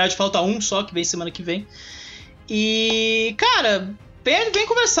na verdade falta 1 só, que vem semana que vem. E, cara... Vem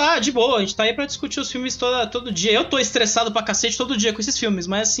conversar, de boa, a gente tá aí pra discutir os filmes todo dia. Eu tô estressado pra cacete todo dia com esses filmes,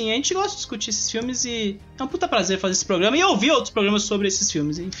 mas assim, a gente gosta de discutir esses filmes e é um puta prazer fazer esse programa e ouvir outros programas sobre esses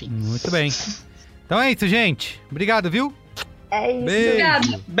filmes, enfim. Muito bem. Então é isso, gente. Obrigado, viu? É isso. Beijo.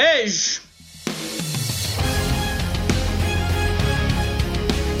 Obrigado. Beijo.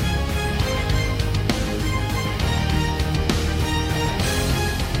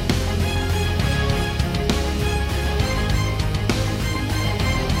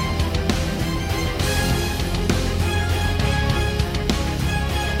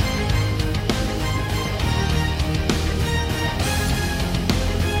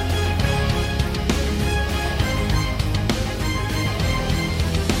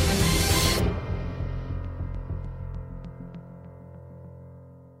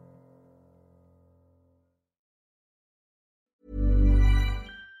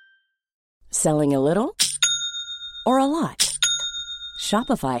 Selling a little or a lot?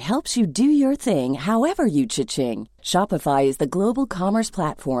 Shopify helps you do your thing however you cha-ching. Shopify is the global commerce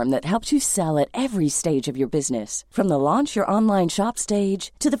platform that helps you sell at every stage of your business. From the launch your online shop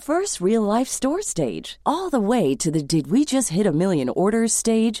stage to the first real-life store stage, all the way to the did we just hit a million orders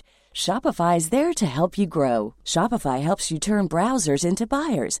stage. Shopify is there to help you grow. Shopify helps you turn browsers into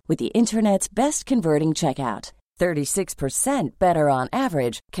buyers with the internet's best converting checkout. 36% better on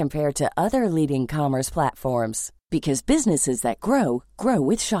average compared to other leading commerce platforms. Because businesses that grow, grow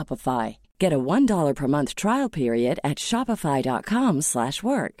with Shopify. Get a $1 per month trial period at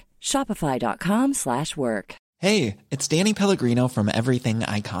shopify.com/work. Shopify.com/work. Hey, it's Danny Pellegrino from Everything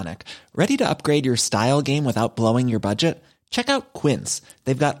Iconic. Ready to upgrade your style game without blowing your budget? Check out Quince.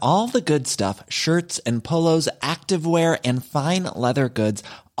 They've got all the good stuff, shirts and polos, activewear, and fine leather goods,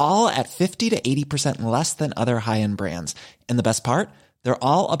 all at 50 to 80% less than other high-end brands. And the best part? They're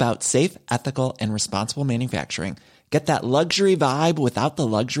all about safe, ethical, and responsible manufacturing. Get that luxury vibe without the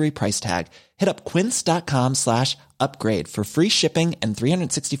luxury price tag. Hit up quince.com/upgrade for free shipping and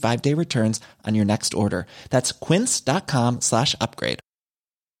 365-day returns on your next order. That's quince.com/upgrade.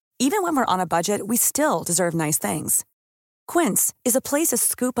 Even when we're on a budget, we still deserve nice things. Quince is a place to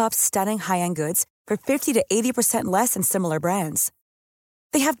scoop up stunning high-end goods for 50 to 80% less than similar brands.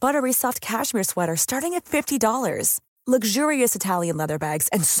 They have buttery soft cashmere sweaters starting at $50, luxurious Italian leather bags,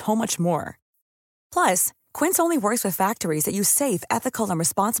 and so much more. Plus, Quince only works with factories that use safe, ethical, and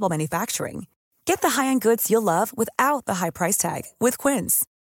responsible manufacturing. Get the high-end goods you'll love without the high price tag with Quince.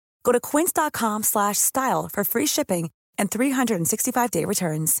 Go to quince.com/style for free shipping and 365-day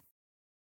returns.